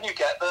comments, and you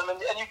get them,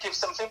 and you give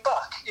something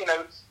back. You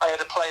know, I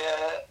had a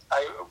player,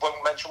 I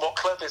won't mention what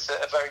club, is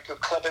a very good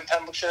club in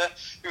Pembrokeshire,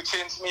 who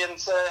turned to me and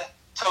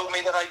told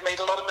me that I'd made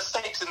a lot of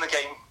mistakes in the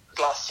game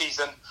last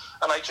season,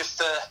 and I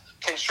just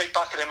came straight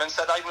back at him and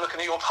said, I'm looking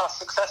at your past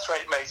success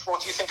rate, mate.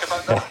 What do you think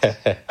about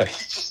that? and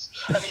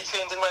he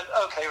turned and went,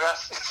 OK, ref,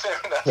 fair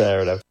enough.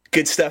 Fair enough.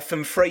 Good stuff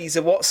from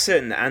Fraser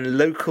Watson and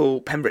local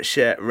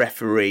Pembrokeshire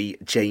referee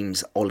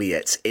James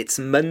Olliott. It's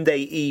Monday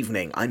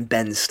evening. I'm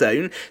Ben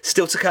Stone.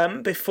 Still to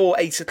come before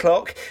 8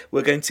 o'clock,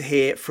 we're going to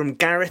hear from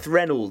Gareth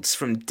Reynolds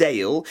from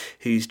Dale,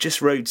 who's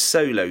just rode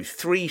solo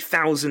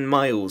 3,000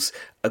 miles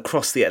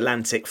across the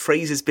Atlantic.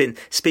 Fraser's been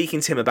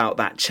speaking to him about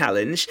that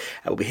challenge.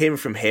 We'll be hearing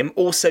from him.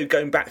 Also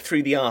going back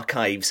through the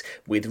archives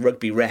with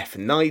rugby ref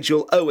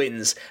Nigel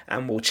Owens,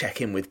 and we'll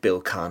check in with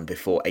Bill Kahn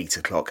before 8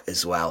 o'clock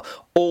as well.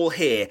 All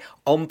here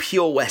on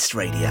Pure West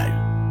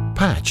Radio.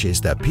 Patch is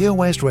the Pure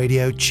West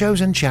Radio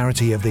chosen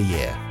charity of the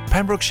year.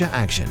 Pembrokeshire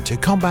Action to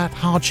Combat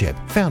Hardship,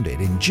 founded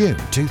in June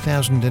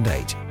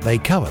 2008. They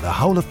cover the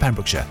whole of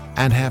Pembrokeshire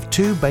and have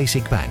 2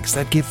 basic banks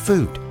that give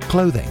food,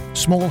 clothing,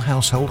 small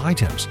household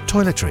items,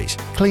 toiletries,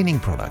 cleaning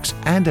products,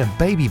 and a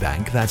baby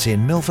bank that's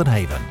in Milford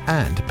Haven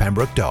and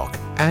Pembroke Dock,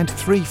 and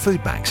 3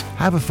 food banks,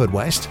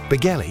 Haverfordwest,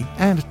 Begelly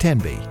and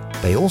Tenby.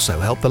 They also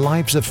help the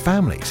lives of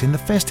families in the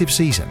festive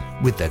season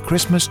with their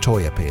Christmas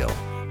toy appeal.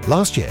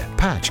 Last year,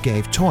 Patch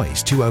gave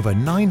toys to over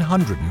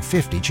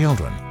 950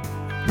 children.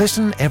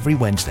 Listen every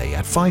Wednesday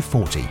at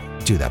 5:40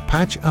 to the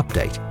Patch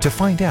Update to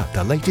find out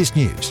the latest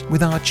news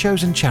with our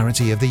chosen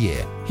charity of the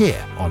year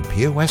here on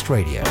Pure West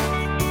Radio.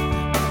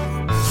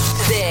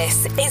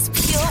 This is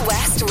Pure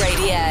West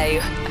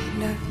Radio. I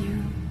love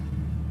you.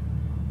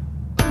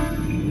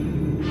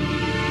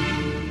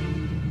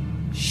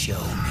 Show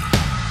me.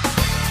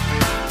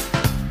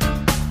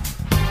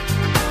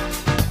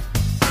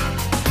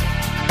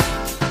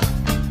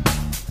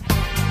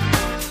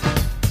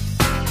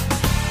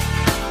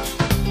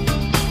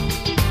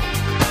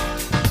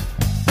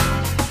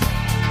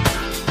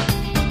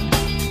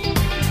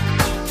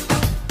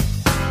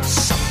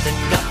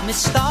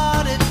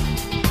 Started,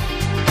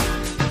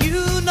 you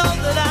know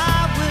that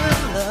I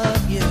will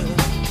love you.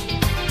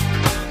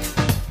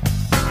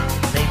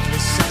 Lately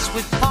since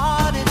we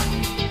parted,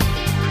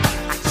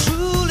 I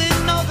truly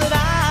know that I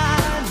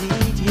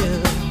need you.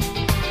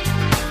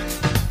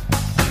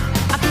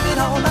 I give it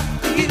all up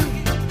for you.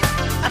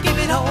 I give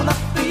it all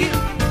up for you.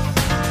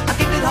 I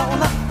give it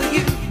all up for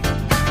you.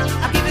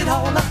 I give it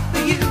all up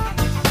for you.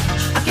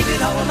 I give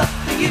it all up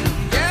for you.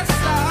 Yes,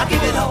 I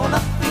give it all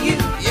up for you.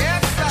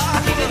 Yes,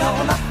 I give it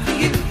all up.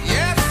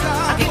 Yes,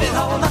 I give it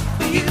all up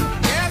for you.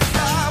 Yes,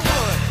 I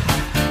would.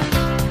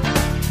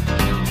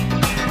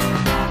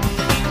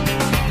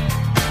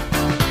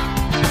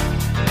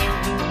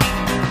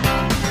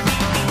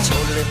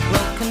 Totally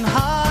broken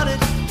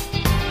hearted,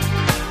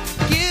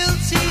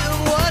 guilty of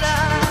what I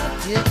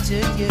did to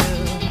you.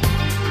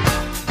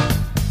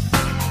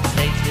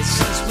 Lately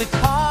since we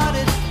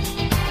parted,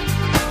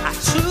 I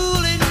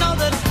truly know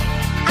that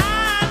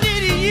I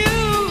needed you.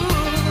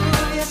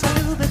 Yes, I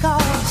do,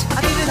 because I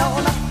give it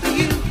all up.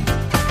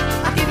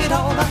 I give it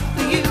all up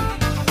for you.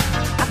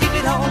 I give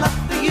it all up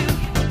for you.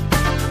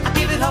 I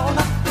give it all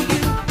up for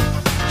you.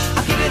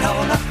 I give it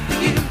all up for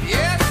you.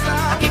 Yes,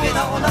 I give it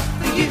all up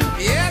for you.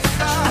 Yes,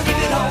 I give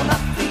it all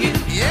up for you.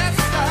 Yes,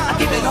 I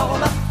give it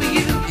all up for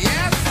you.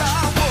 Yes, I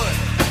would.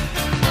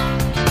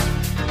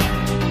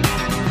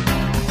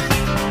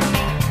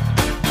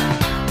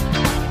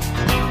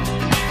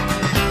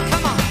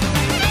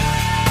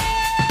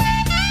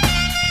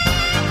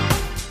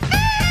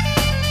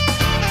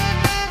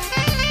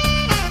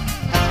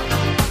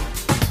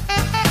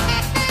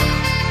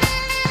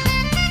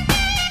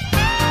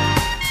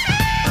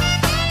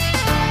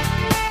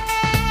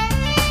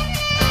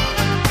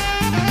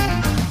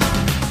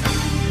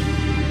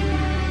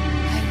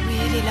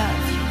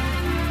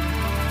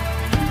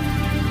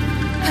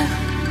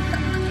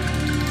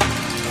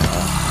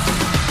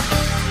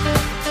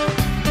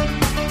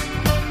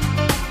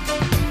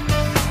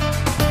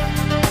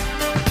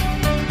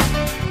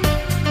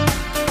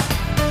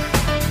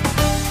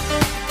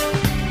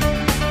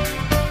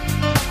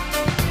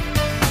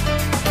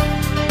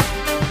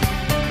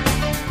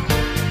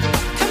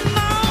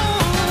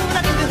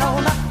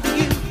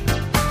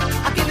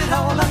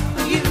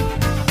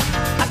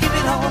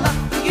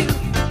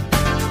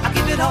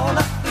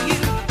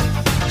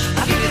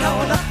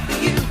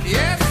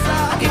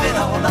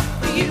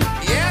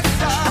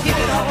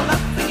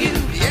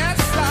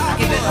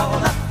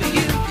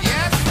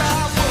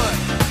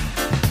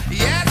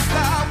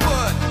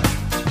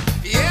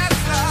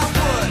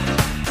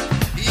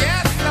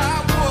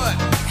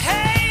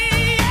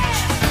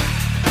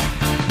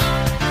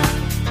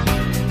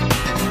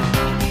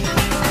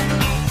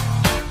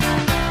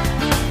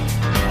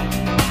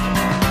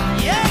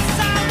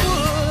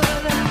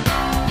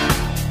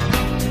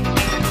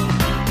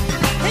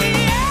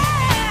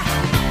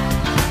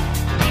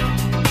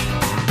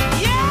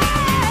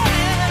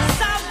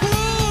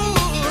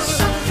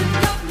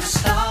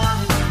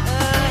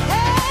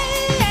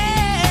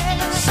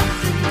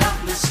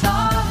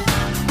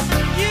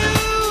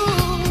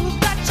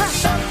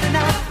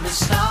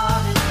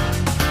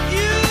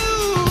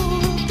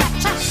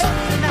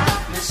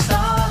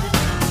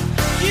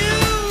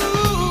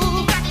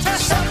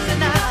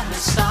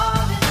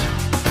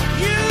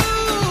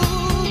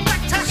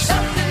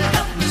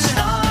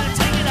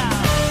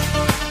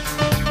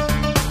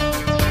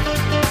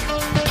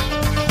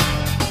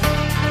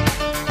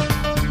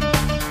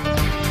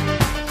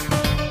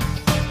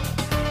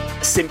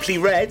 Simply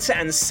Red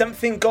and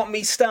Something Got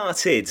Me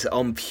Started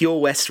on Pure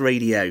West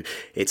Radio.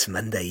 It's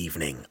Monday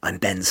evening. I'm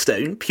Ben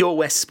Stone, Pure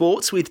West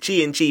Sports with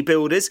G&G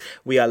Builders.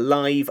 We are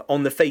live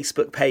on the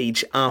Facebook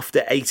page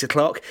after 8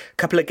 o'clock. A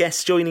couple of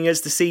guests joining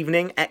us this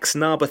evening.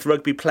 Ex-Narberth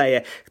rugby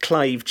player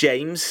Clive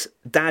James,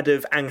 dad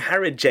of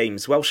Angharad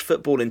James, Welsh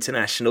football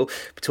international,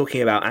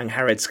 talking about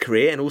Angharad's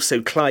career and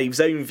also Clive's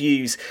own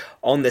views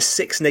on the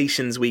Six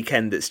Nations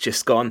weekend that's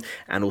just gone,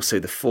 and also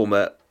the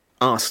former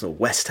Arsenal,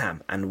 West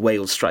Ham and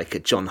Wales striker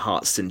John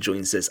Hartson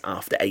joins us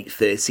after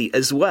 8:30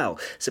 as well.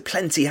 So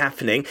plenty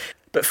happening.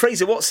 But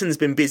Fraser Watson's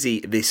been busy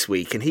this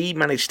week and he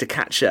managed to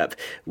catch up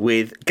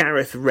with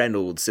Gareth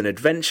Reynolds, an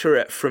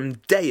adventurer from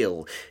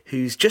Dale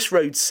who's just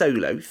rode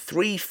solo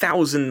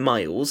 3,000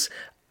 miles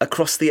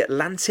across the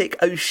Atlantic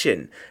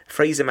Ocean.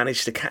 Fraser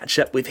managed to catch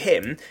up with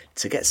him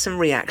to get some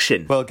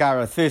reaction. Well,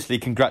 Gareth, firstly,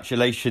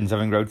 congratulations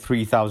having rode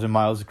 3,000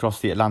 miles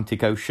across the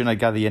Atlantic Ocean. I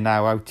gather you're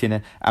now out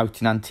in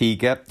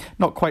Antigua.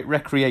 Not quite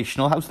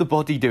recreational. How's the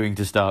body doing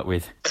to start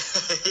with?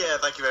 Yeah,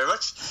 thank you very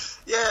much.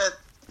 Yeah,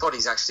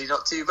 body's actually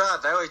not too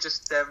bad now. I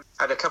just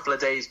had a couple of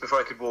days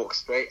before I could walk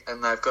straight,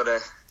 and I've got a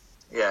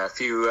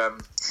few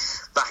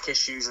back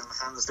issues and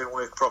my hands don't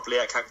work properly.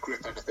 I can't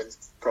grip anything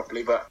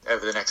properly, but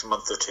over the next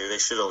month or two they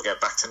should all get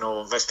back to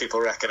normal. Most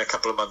people reckon a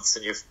couple of months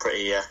and you're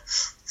pretty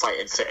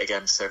fighting fit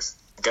again, so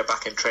get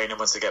back in training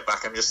once I get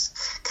back. I'm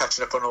just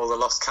catching up on all the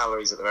lost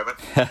calories at the moment.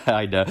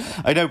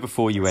 I know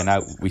before you went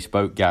out we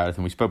spoke, Gareth,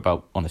 and we spoke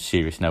about, on a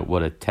serious note,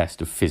 what a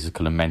test of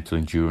physical and mental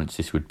endurance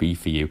this would be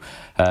for you.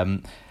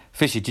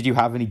 Fisher, did you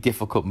have any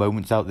difficult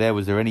moments out there?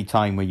 Was there any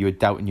time where you had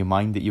doubt in your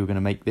mind that you were going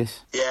to make this?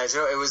 Yeah,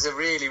 it was a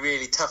really,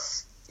 really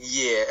tough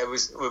year. It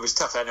was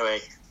tough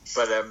anyway,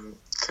 but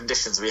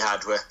conditions we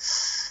had were,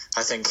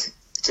 I think,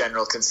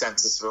 general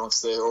consensus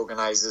amongst the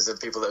organisers and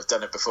people that have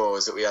done it before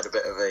was that we had a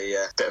bit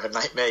of a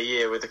nightmare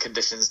year with the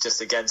conditions just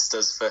against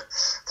us for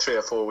 3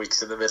 or 4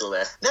 weeks in the middle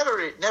there. Never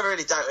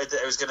really doubted that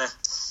I was gonna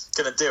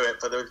do it,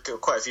 but there were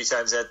quite a few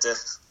times I had to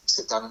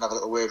sit down and have a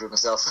little word with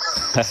myself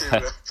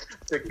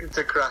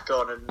to crack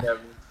on and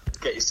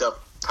get yourself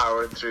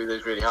powering through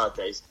those really hard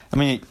days. I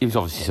mean, it was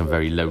obviously some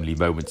very lonely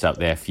moments out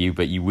there for you,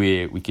 but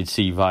we could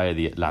see via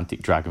the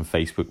Atlantic Dragon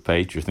Facebook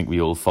page, which I think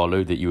we all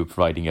followed, that you were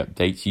providing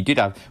updates.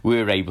 We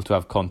were able to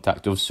have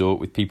contact of sort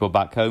with people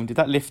back home. Did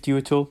that lift you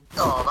at all?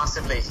 Oh,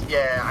 massively.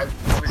 Yeah,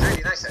 it was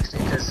really nice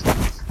actually, because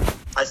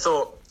I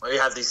thought we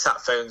had these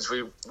sat phones.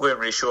 We weren't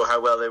really sure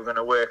how well they were going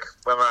to work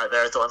when we were out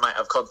there. I thought I might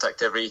have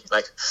contact every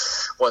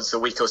once a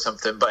week or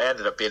something, but I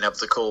ended up being able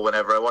to call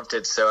whenever I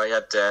wanted. So I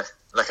had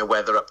a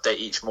weather update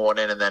each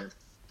morning, and then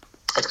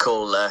I'd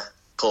call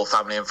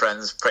family and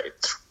friends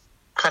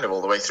kind of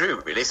all the way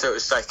through, really. So it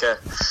was like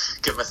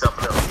give myself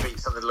a little treat,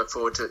 something to look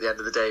forward to at the end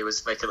of the day,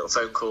 was make a little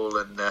phone call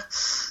and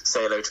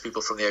say hello to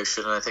people from the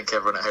ocean, and I think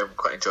everyone at home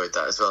quite enjoyed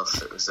that as well.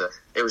 So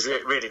it was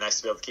really nice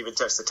to be able to keep in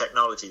touch. The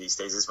technology these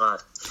days is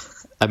mad.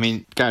 I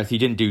mean, Gareth, you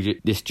didn't do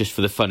this just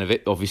for the fun of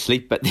it, obviously,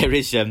 but there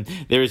is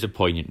a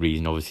poignant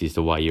reason, obviously, as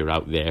to why you're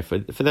out there. For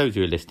those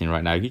who are listening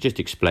right now, you just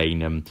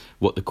explain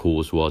what the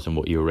cause was and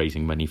what you were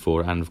raising money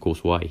for, and of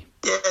course why.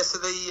 Yeah, so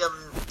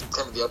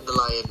the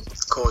underlying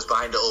cause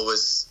behind it all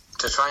was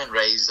to try and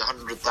raise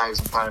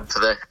 £100,000 for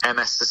the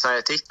MS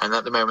Society, and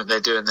at the moment they're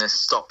doing this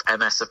Stop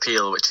MS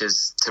appeal, which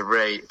is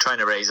trying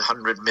to raise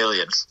 100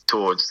 million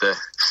towards the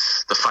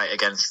fight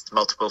against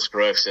multiple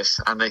sclerosis,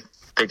 and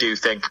they do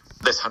think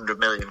this 100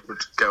 million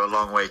would go a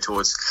long way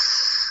towards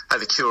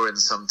either curing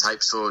some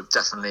types or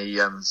definitely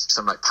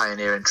some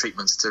pioneering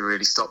treatments to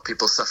really stop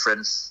people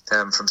suffering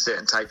from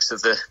certain types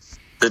of the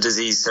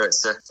disease. So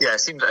it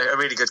seemed like a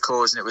really good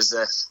cause, and it was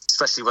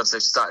especially once I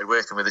started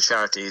working with the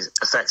charity, it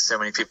affects so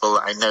many people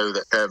that I know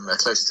that are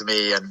close to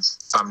me, and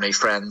family,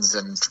 friends,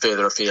 and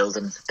further afield,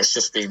 and it's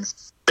just been,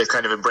 they've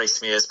kind of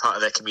embraced me as part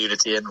of their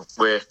community, and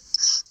we're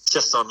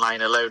just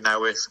online alone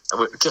now. We're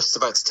just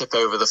about to tip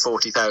over the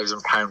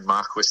 £40,000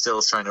 mark. We're still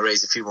trying to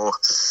raise a few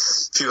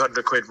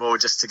 £100 more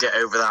just to get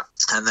over that,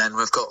 and then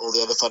we've got all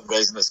the other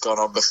fundraising that's gone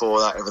on before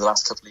that over the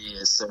last couple of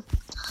years. So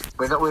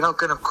we're not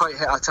going to quite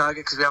hit our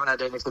target because we haven't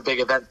had any of the big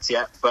events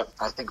yet, but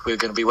I think we're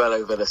going to be well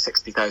over the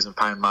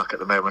 £60,000 mark at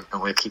the moment,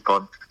 and we'll keep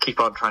on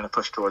trying to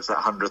push towards that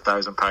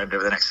 £100,000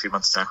 over the next few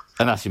months now.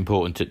 And that's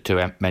important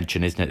to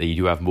mention, isn't it, that you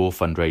do have more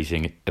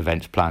fundraising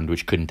events planned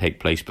which couldn't take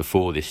place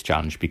before this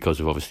challenge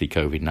because of obviously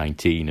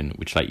COVID-19, and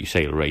which, like you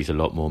say, will raise a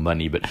lot more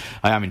money. But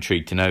I am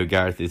intrigued to know,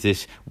 Gareth, is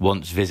this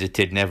once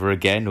visited, never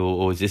again,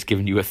 or is this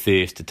giving you a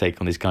thirst to take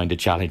on this kind of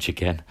challenge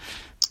again?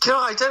 Do you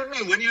know, I don't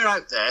know. When you're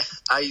out there,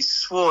 I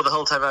swore the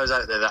whole time I was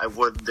out there that I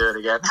wouldn't do it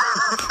again.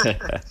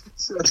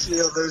 Especially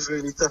on those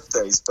really tough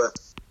days. But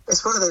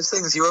it's one of those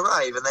things, you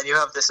arrive and then you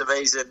have this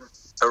amazing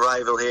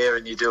arrival here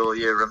and you do all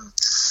your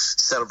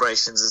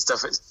celebrations and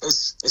stuff.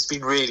 It's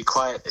been really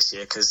quiet this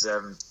year because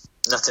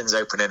nothing's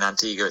open in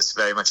Antigua. It's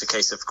very much a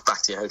case of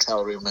back to your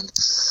hotel room, and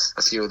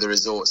a few of the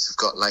resorts have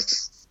got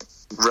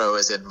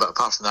rowers in, but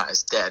apart from that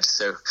it's dead.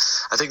 So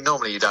I think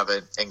normally you'd have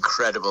an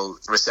incredible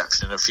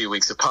reception and a few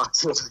weeks of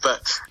partying,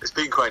 but it's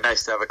been quite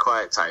nice to have a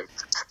quiet time.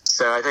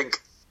 So I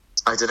think,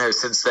 I don't know,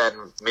 since then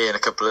me and a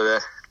couple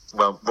of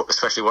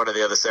especially one of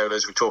the other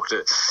sailors,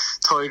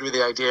 toyed with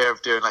the idea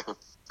of doing like a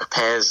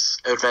pairs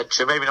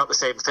adventure. Maybe not the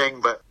same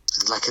thing, but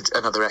like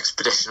another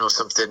expedition or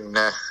something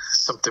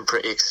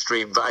pretty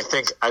extreme. But I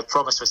think I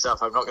promised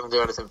myself I'm not going to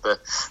do anything for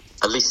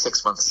at least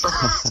 6 months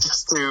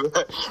just to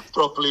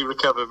properly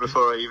recover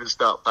before I even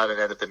start planning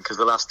anything, because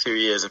the last 2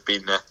 years have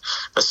been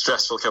a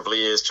stressful couple of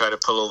years trying to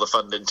pull all the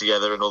funding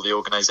together and all the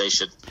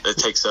organisation. It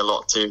takes a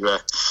lot to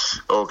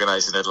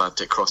organise an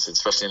Atlantic crossing,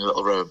 especially in a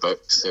little rowing boat.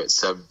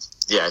 So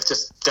it's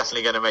just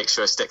definitely going to make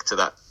sure I stick to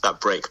that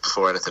break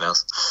before anything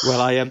else.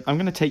 Well, I'm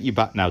going to take you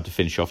back now to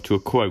finish off to a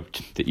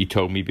quote that you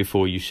told me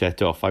before you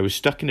set off. I was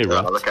stuck in a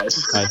rut.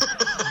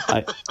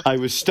 I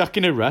was stuck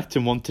in a rut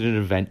and wanted an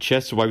adventure,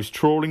 so I was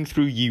trawling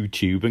through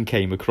YouTube and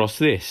came across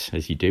this,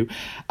 as you do.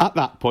 At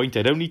that point,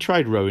 I'd only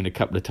tried rowing a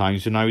couple of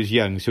times when I was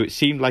young, so it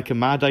seemed like a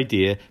mad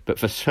idea, but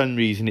for some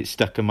reason it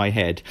stuck in my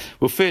head.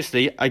 Well,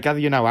 firstly, I gather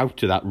you're now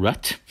out of that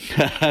rut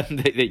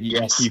that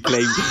you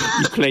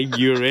claim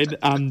you're in,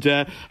 and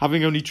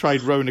having only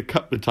tried rowing a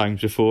couple of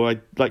times before,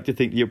 I'd like to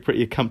think you're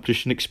pretty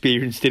accomplished and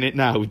experienced in it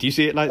now. Do you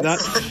see it like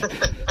that?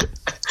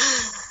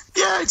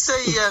 Yeah, I'd say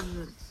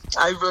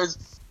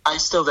I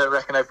still don't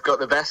reckon I've got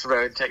the best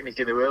rowing technique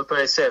in the world, but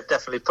I'd say I've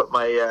definitely put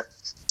my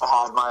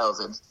hard miles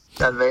in.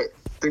 And the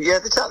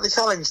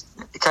challenge,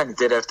 it kind of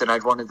did everything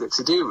I'd wanted it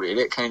to do,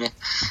 really. It kind of,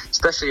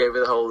 especially over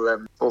the whole,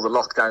 all the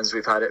lockdowns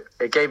we've had,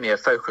 it gave me a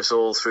focus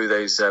all through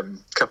those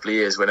couple of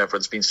years when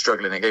everyone's been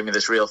struggling. It gave me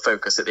this real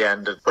focus at the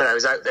end. And when I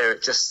was out there,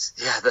 it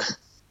just,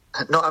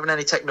 not having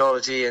any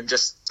technology and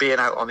just being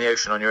out on the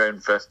ocean on your own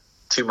for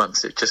 2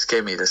 months, it just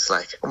gave me this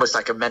almost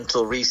like a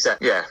mental reset.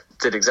 Yeah,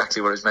 did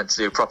exactly what it was meant to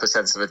do. Proper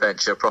sense of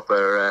adventure,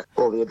 proper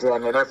all the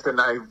adrenaline, everything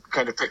that I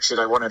kind of pictured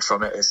I wanted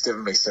from it has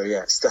given me. So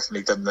yeah, it's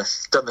definitely done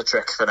the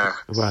trick for now.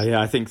 Well,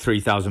 yeah, I think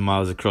 3,000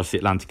 miles across the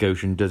Atlantic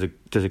Ocean does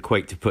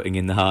equate to putting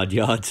in the hard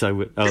yards.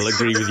 So I'll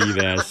agree with you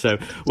there. So,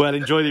 well,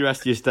 enjoy the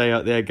rest of your stay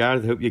out there,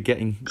 Gareth. I hope you're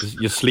getting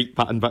your sleep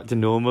pattern back to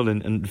normal,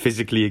 and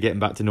physically you're getting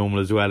back to normal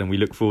as well. And we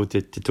look forward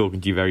to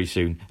talking to you very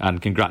soon.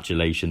 And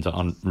congratulations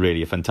on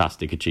really a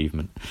fantastic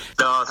achievement.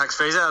 No, thanks,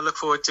 Fraser. I look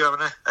forward to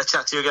having a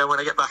chat to you again when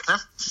I get back now.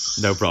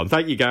 No problem.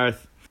 Thank you,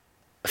 Gareth.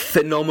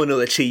 Phenomenal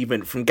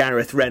achievement from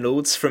Gareth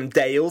Reynolds from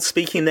Dale,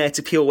 speaking there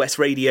to Pure West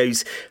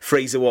Radio's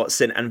Fraser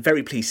Watson, and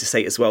very pleased to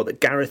say as well that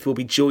Gareth will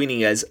be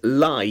joining us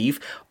live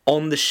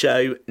on the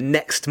show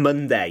next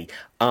Monday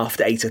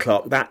after 8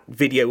 o'clock. That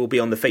video will be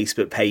on the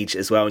Facebook page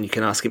as well, and you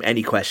can ask him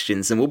any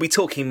questions, and we'll be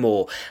talking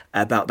more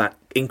about that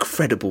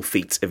incredible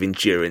feat of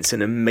endurance,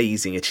 an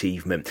amazing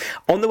achievement.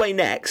 On the way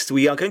next,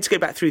 we are going to go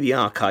back through the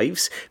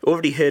archives. We've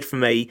already heard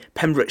from a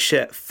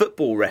Pembrokeshire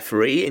football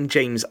referee in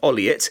James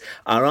Olliott.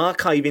 Our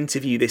archive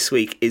interview this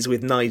week is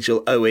with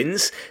Nigel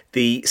Owens.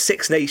 The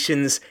Six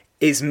Nations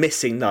is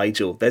missing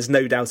Nigel. There's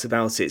no doubt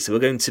about it. So we're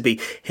going to be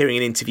hearing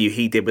an interview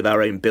he did with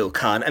our own Bill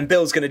Kahn. And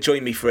Bill's going to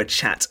join me for a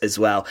chat as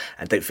well.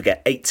 And don't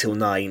forget, 8 till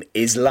 9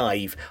 is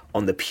live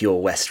on the Pure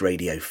West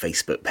Radio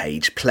Facebook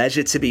page.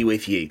 Pleasure to be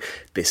with you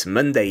this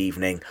Monday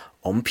evening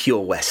on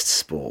Pure West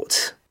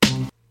Sport.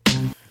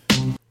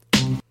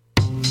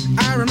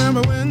 I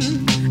remember when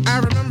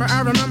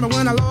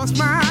I lost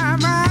my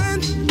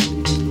mind.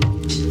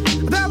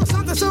 There was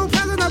something so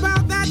pleasant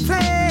about that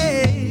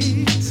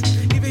place.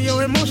 Even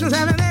your emotions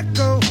have an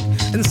echo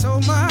in so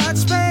much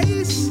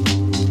space.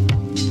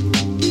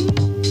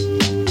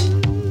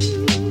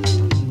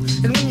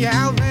 And when you're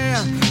out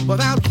there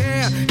without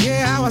care,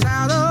 yeah, I was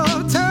out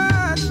of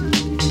touch.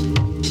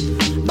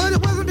 But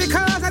it wasn't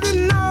because I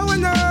didn't know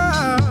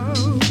enough.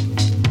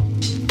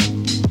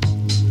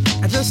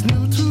 I just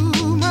knew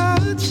too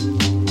much.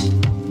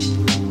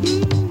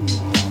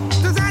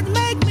 Does that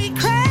make me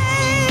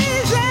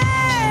crazy?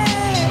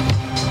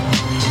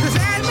 Does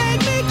that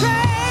make me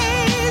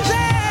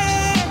crazy?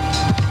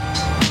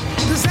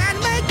 Does that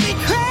make me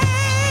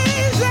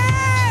crazy?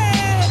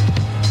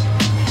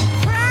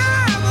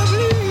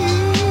 Probably.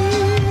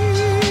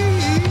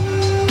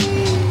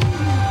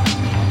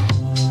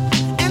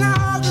 And I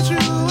hope that you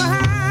are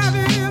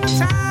having the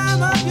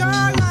time of your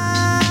life.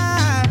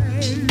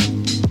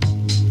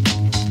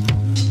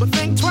 But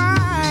think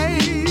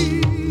twice.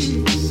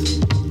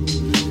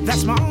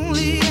 That's my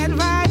only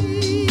advice.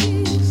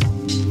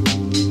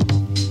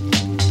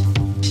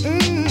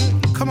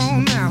 Come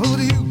on now, who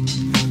do you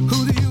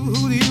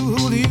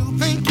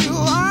think you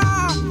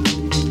are?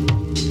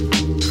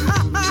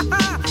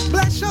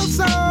 Bless your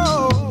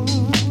soul.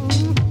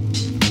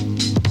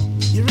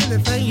 You really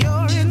think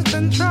you're in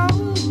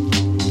control?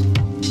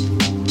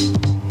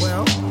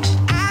 Well,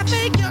 I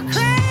think you're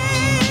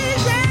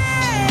crazy.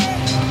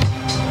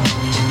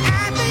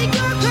 I think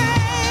you're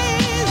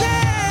crazy.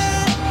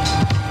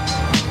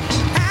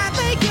 I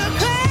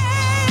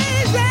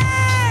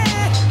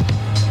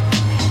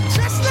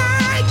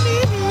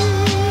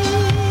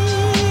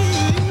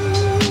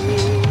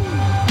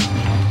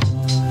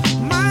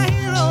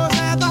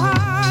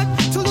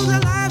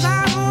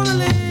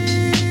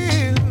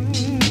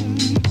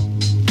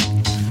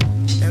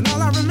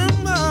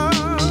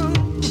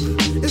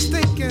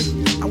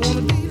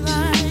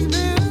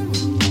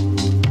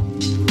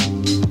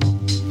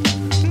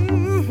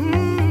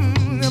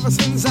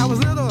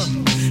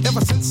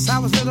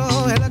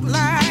cause it look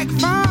like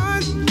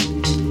fun.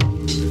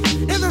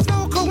 If there's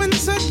no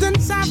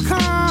coincidence, I've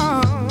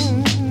come,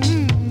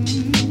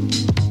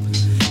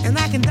 and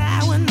I can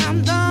die when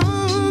I'm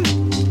done.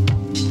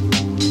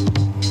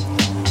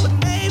 But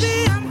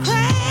maybe I'm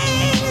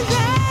crazy.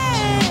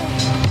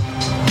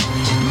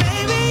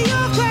 Maybe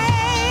you're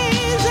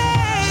crazy.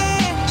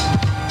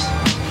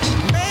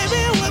 Maybe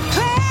we're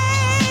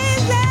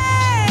crazy.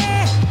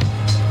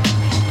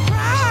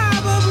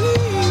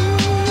 Probably.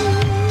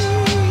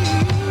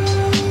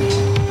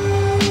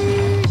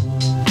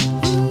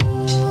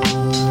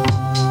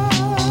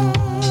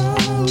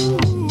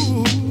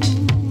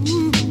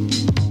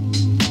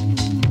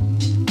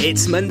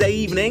 It's Monday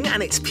evening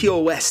and it's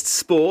Pure West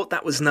Sport.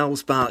 That was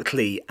Niles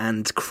Barkley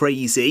and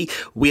Crazy.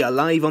 We are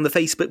live on the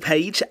Facebook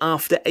page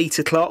after 8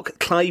 o'clock.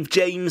 Clive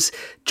James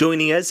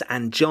joining us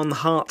and John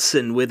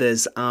Hartson with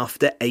us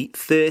after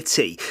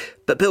 8:30.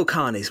 But Bill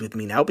Kahn is with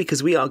me now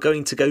because we are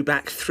going to go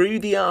back through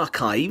the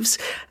archives.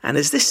 And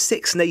as this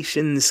Six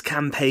Nations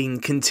campaign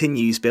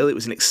continues, Bill, it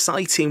was an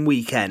exciting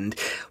weekend.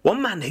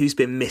 One man who's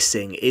been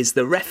missing is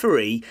the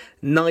referee,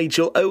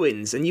 Nigel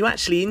Owens. And you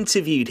actually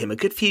interviewed him a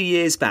good few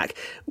years back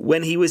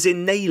when he was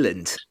in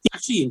Neyland. I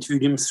actually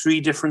interviewed him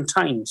 3 different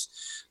times.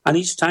 And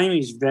each time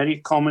he's very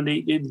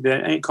accommodating,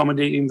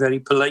 very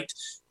polite,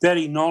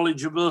 very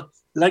knowledgeable,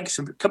 likes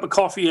a cup of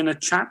coffee and a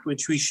chat,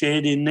 which we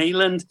shared in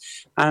Neyland.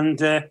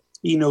 And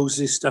he knows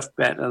this stuff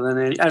better than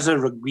any. As a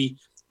rugby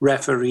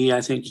referee,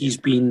 I think he's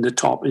been the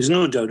top. There's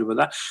no doubt about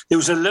that. There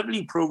was a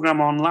lovely programme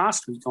on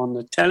last week on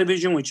the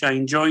television, which I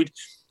enjoyed,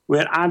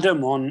 where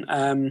Adam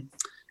on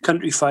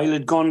Country File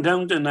had gone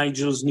down to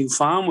Nigel's new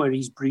farm where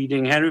he's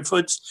breeding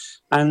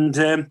Herefords and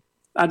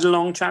had a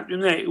long chat with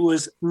him there. It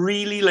was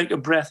really like a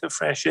breath of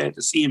fresh air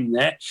to see him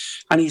there,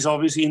 and he's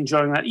obviously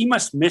enjoying that. He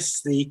must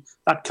miss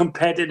that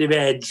competitive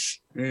edge.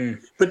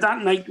 But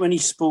that night when he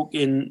spoke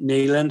in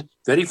Neyland,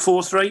 very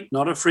forthright,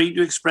 not afraid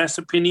to express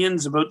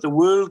opinions about the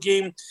World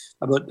Game,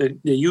 about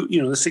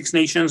the Six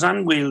Nations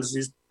and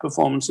Wales'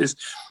 performances.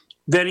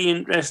 Very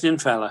interesting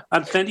fella.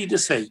 Had plenty to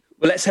say.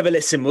 Well, let's have a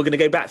listen. We're going to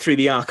go back through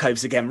the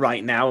archives again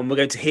right now, and we're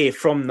going to hear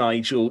from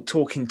Nigel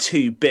talking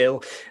to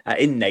Bill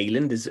in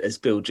Neyland, as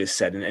Bill just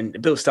said. And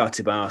Bill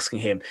started by asking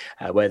him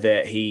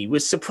whether he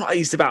was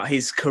surprised about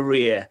his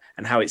career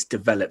and how it's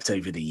developed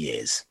over the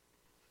years.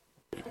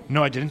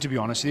 No, I didn't, to be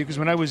honest with you, because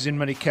when I was in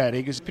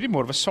Manykerrig, it's pretty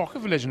more of a soccer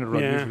village than a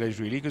rugby village,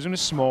 really, because in a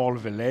small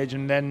village,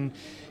 and then,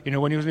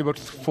 when you was only about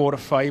 4 or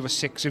 5 or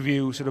 6 of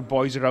you, sort of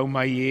boys around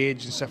my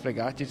age and stuff like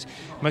that, it's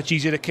much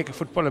easier to kick a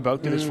football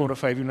about than there's 4 or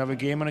 5 you can have a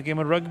game and a game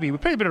of rugby. We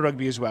played a bit of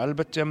rugby as well,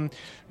 but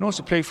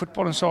also play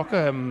football and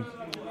soccer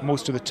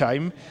most of the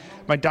time.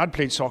 My dad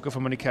played soccer for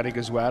Manykerrig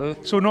as well.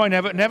 So no, I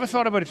never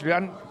thought about it.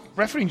 And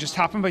refereeing just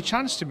happened by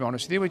chance, to be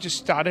honest with you. I just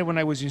started when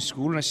I was in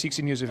school and I was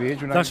 16 years of age.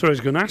 That's what I was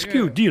going to ask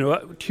you. Do you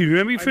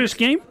remember your first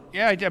game?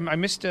 Yeah, I did. I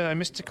missed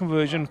a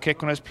conversion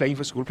kick when I was playing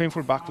for school, playing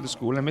full back for the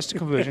school. I missed a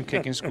conversion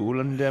kick in school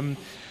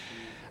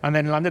and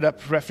then landed up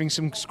refereeing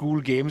some school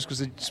games because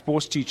the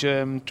sports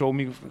teacher told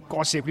me,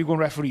 God's sake, will you go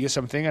and referee or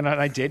something? And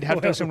I did. Had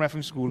to do some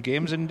refereeing school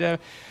games. And I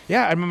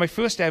remember my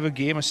first ever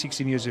game at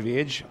 16 years of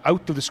age,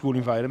 out of the school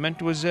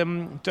environment, was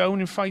down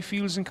in Five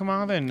Fields in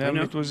Carmarthen.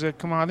 It was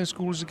Carmarthen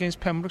schools against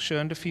Pembrokeshire,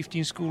 under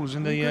 15 schools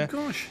in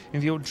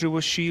the old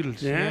Drewers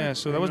Shield. Yeah,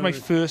 so that was my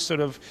first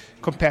sort of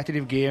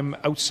competitive game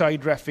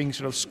outside refereeing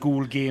sort of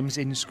school games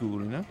in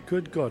school.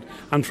 Good God.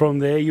 And from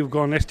there you've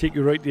gone, let's take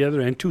you right to the other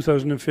end,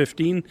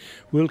 2015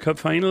 World Cup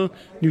final,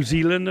 New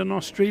Zealand and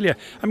Australia.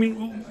 I mean,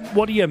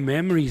 what are your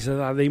memories of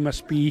that? They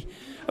must be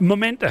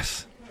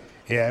momentous.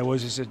 Yeah, it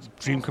was. It's a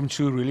dream come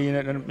true, really,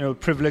 and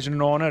privilege and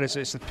an honour.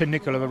 It's the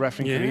pinnacle of a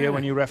refereeing career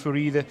when you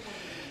referee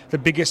the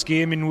biggest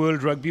game in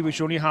world rugby,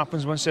 which only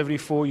happens once every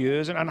 4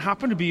 years, and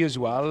happened to be as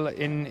well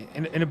in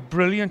a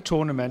brilliant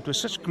tournament with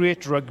such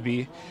great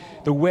rugby.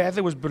 The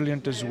weather was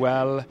brilliant as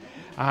well,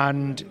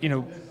 and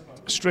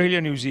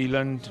Australia, New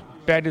Zealand,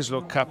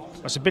 Bedderslow Cup.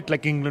 It's a bit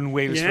like England,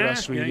 Wales for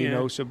us, really,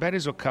 So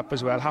Bedderslow Cup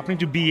as well, happening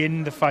to be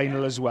in the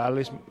final as well,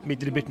 it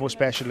made it a bit more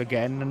special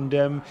again.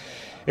 And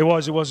it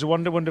was a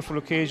wonderful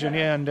occasion,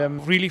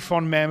 and really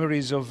fond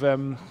memories of.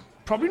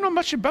 Probably not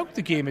much about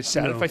the game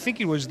itself. No. I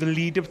think it was the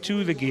lead up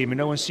to the game,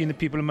 and seeing the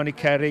people in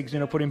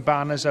Manykerrig, putting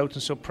banners out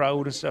and so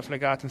proud and stuff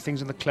like that, and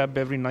things in the club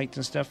every night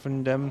and stuff.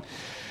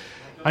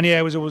 And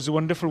it was a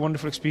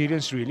wonderful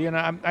experience, really. And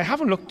I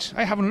haven't looked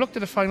at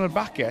the final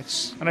back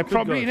yet, and I'll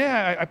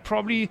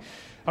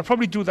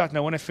probably do that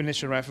now when I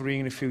finish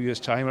refereeing in a few years'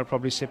 time. I'll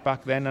probably sit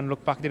back then and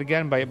look back at it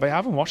again, but I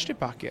haven't watched it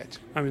back yet.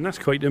 I mean, that's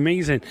quite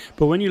amazing.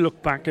 But when you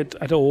look back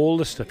at all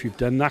the stuff you've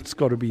done, that's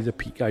got to be the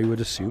peak, I would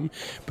assume.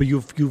 But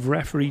you've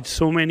refereed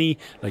so many,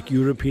 like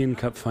European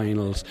Cup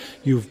finals.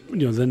 You've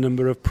the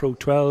number of Pro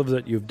 12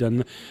 that you've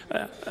done.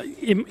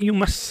 You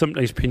must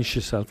sometimes pinch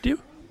yourself, do you?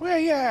 Well,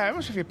 yeah, I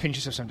must have to pinch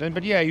yourself sometimes.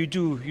 But yeah, you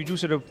do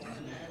sort of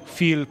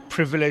feel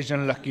privileged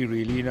and lucky,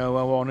 really, you know,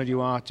 how honoured you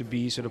are to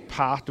be sort of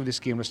part of this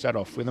game to start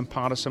off with and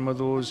part of some of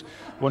those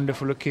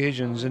wonderful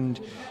occasions. And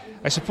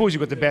I suppose you've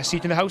got the best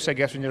seat in the house, I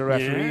guess, when you're a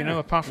referee, you know,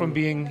 apart from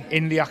being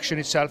in the action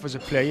itself as a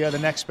player. The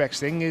next best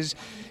thing is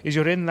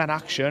you're in that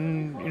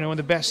action, you know, and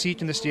the best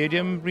seat in the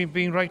stadium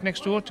being right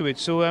next door to it.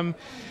 So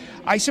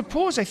I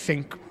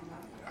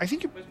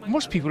think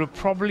most people would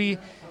probably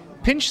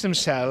pinch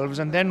themselves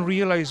and then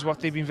realise what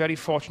they've been very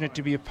fortunate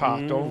to be a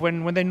part of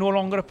when they're no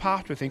longer a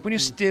part, I think. When you're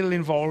still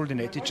involved in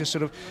it, it's just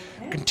sort of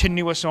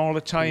continuous all the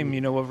time,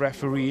 you know, of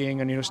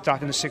refereeing and, you know,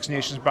 starting the Six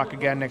Nations back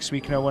again next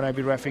week now when I'll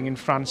be refereeing in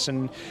France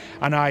and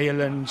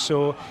Ireland.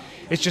 So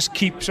it just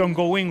keeps on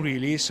going,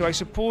 really. So I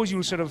suppose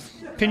you'll sort of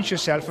pinch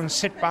yourself and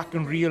sit back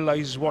and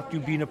realise what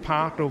you've been a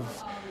part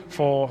of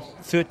for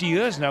 30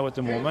 years now at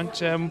the moment,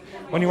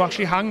 when you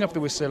actually hang up the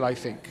whistle, I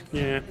think.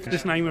 Yeah,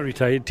 listen, I'm a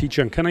retired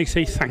teacher, and can I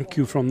say thank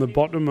you from the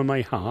bottom of my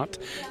heart,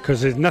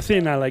 because there's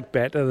nothing I like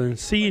better than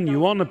seeing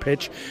you on the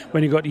pitch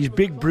when you've got these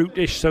big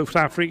brutish South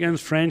Africans,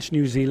 French,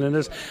 New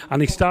Zealanders,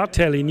 and they start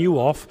telling you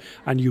off,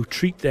 and you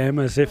treat them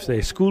as if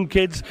they're school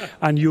kids,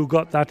 and you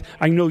got that.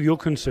 I know you're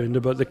concerned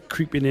about the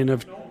creeping in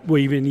of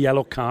waving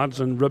yellow cards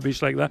and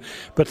rubbish like that,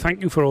 but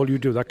thank you for all you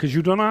do that, because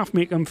you don't have to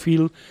make them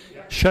feel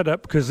shut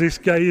up because this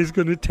guy is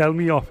going to tell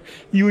me off.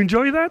 You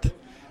enjoy that?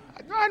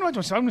 I don't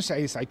want to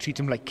say I treat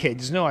them like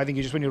kids. No, I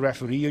think when you're a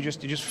referee, you're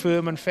just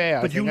firm and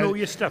fair. But you know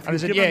your stuff. I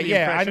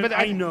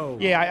know.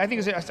 Yeah, I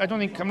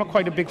think I'm not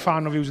quite a big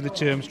fan of using the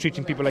terms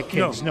treating people like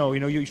kids. No, you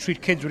know, you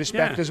treat kids with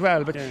respect as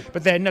well.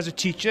 But then as a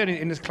teacher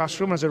in the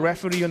classroom, as a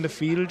referee on the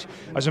field,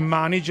 as a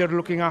manager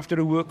looking after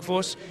a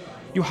workforce,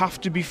 you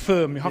have to be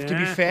firm. You have to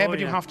be fair, but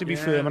you have to be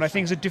firm. And I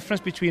think there's a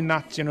difference between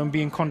that, you know, and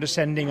being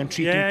condescending and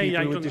treating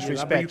people with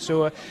disrespect.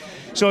 Look,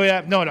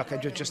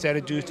 I'm just there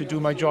to do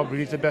my job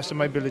really to the best of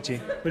my ability.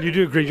 Well, you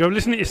do a great job.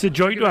 Listen, it's a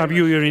joy to have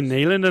you here in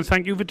Neyland, and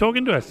thank you for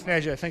talking to us.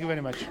 Pleasure. Thank you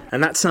very much.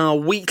 And that's our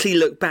weekly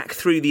look back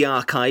through the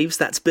archives.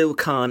 That's Bill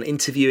Kahn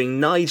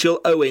interviewing Nigel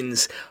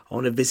Owens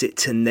on a visit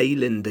to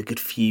Neyland a good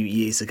few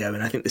years ago.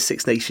 And I think the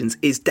Six Nations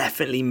is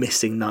definitely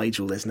missing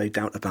Nigel. There's no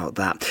doubt about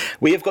that.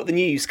 We have got the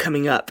news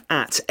coming up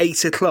at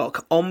 8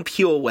 o'clock on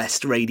Pure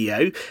West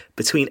Radio.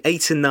 Between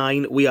 8 and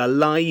 9, we are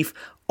live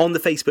on the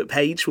Facebook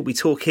page. We'll be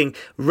talking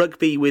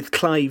rugby with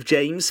Clive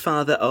James,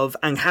 father of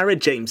Angharad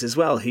James as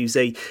well, who's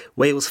a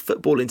Wales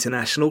football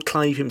international.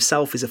 Clive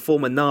himself is a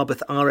former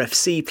Narberth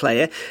RFC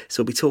player,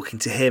 so we'll be talking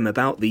to him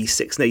about the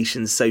Six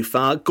Nations so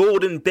far.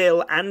 Gordon,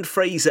 Bill and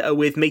Fraser are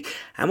with me,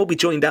 and we'll be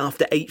joined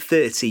after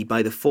 8:30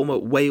 by the former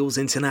Wales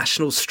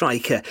international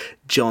striker,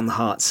 John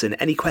Hartson.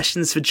 Any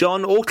questions for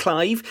John or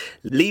Clive?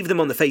 Leave them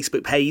on the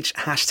Facebook page,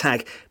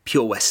 hashtag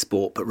Pure West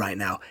Sport. But right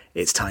now,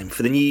 it's time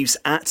for the news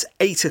at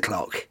 8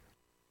 o'clock.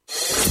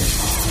 From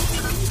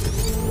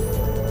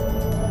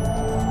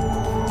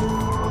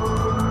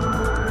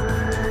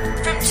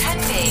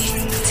Tenby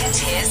to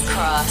Tiers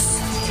Cross.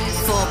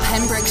 For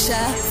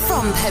Pembrokeshire,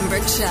 from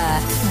Pembrokeshire,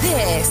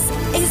 this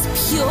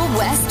is Pure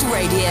West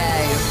Radio.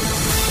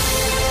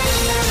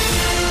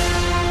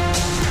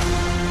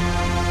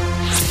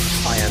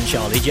 I am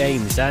Charlie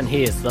James, and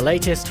here's the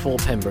latest for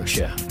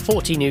Pembrokeshire.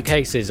 40 new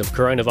cases of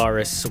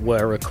coronavirus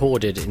were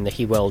recorded in the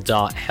Hywel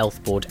Dda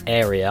Health Board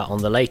area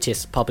on the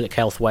latest Public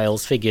Health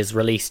Wales figures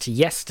released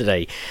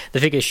yesterday.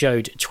 The figures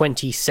showed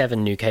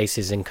 27 new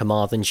cases in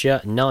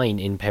Carmarthenshire, 9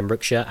 in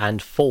Pembrokeshire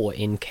and 4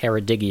 in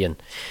Ceredigion.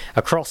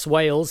 Across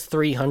Wales,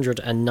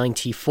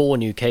 394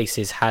 new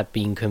cases had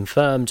been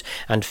confirmed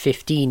and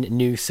 15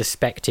 new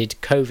suspected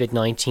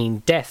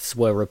COVID-19 deaths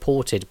were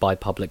reported by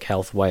Public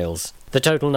Health Wales. The total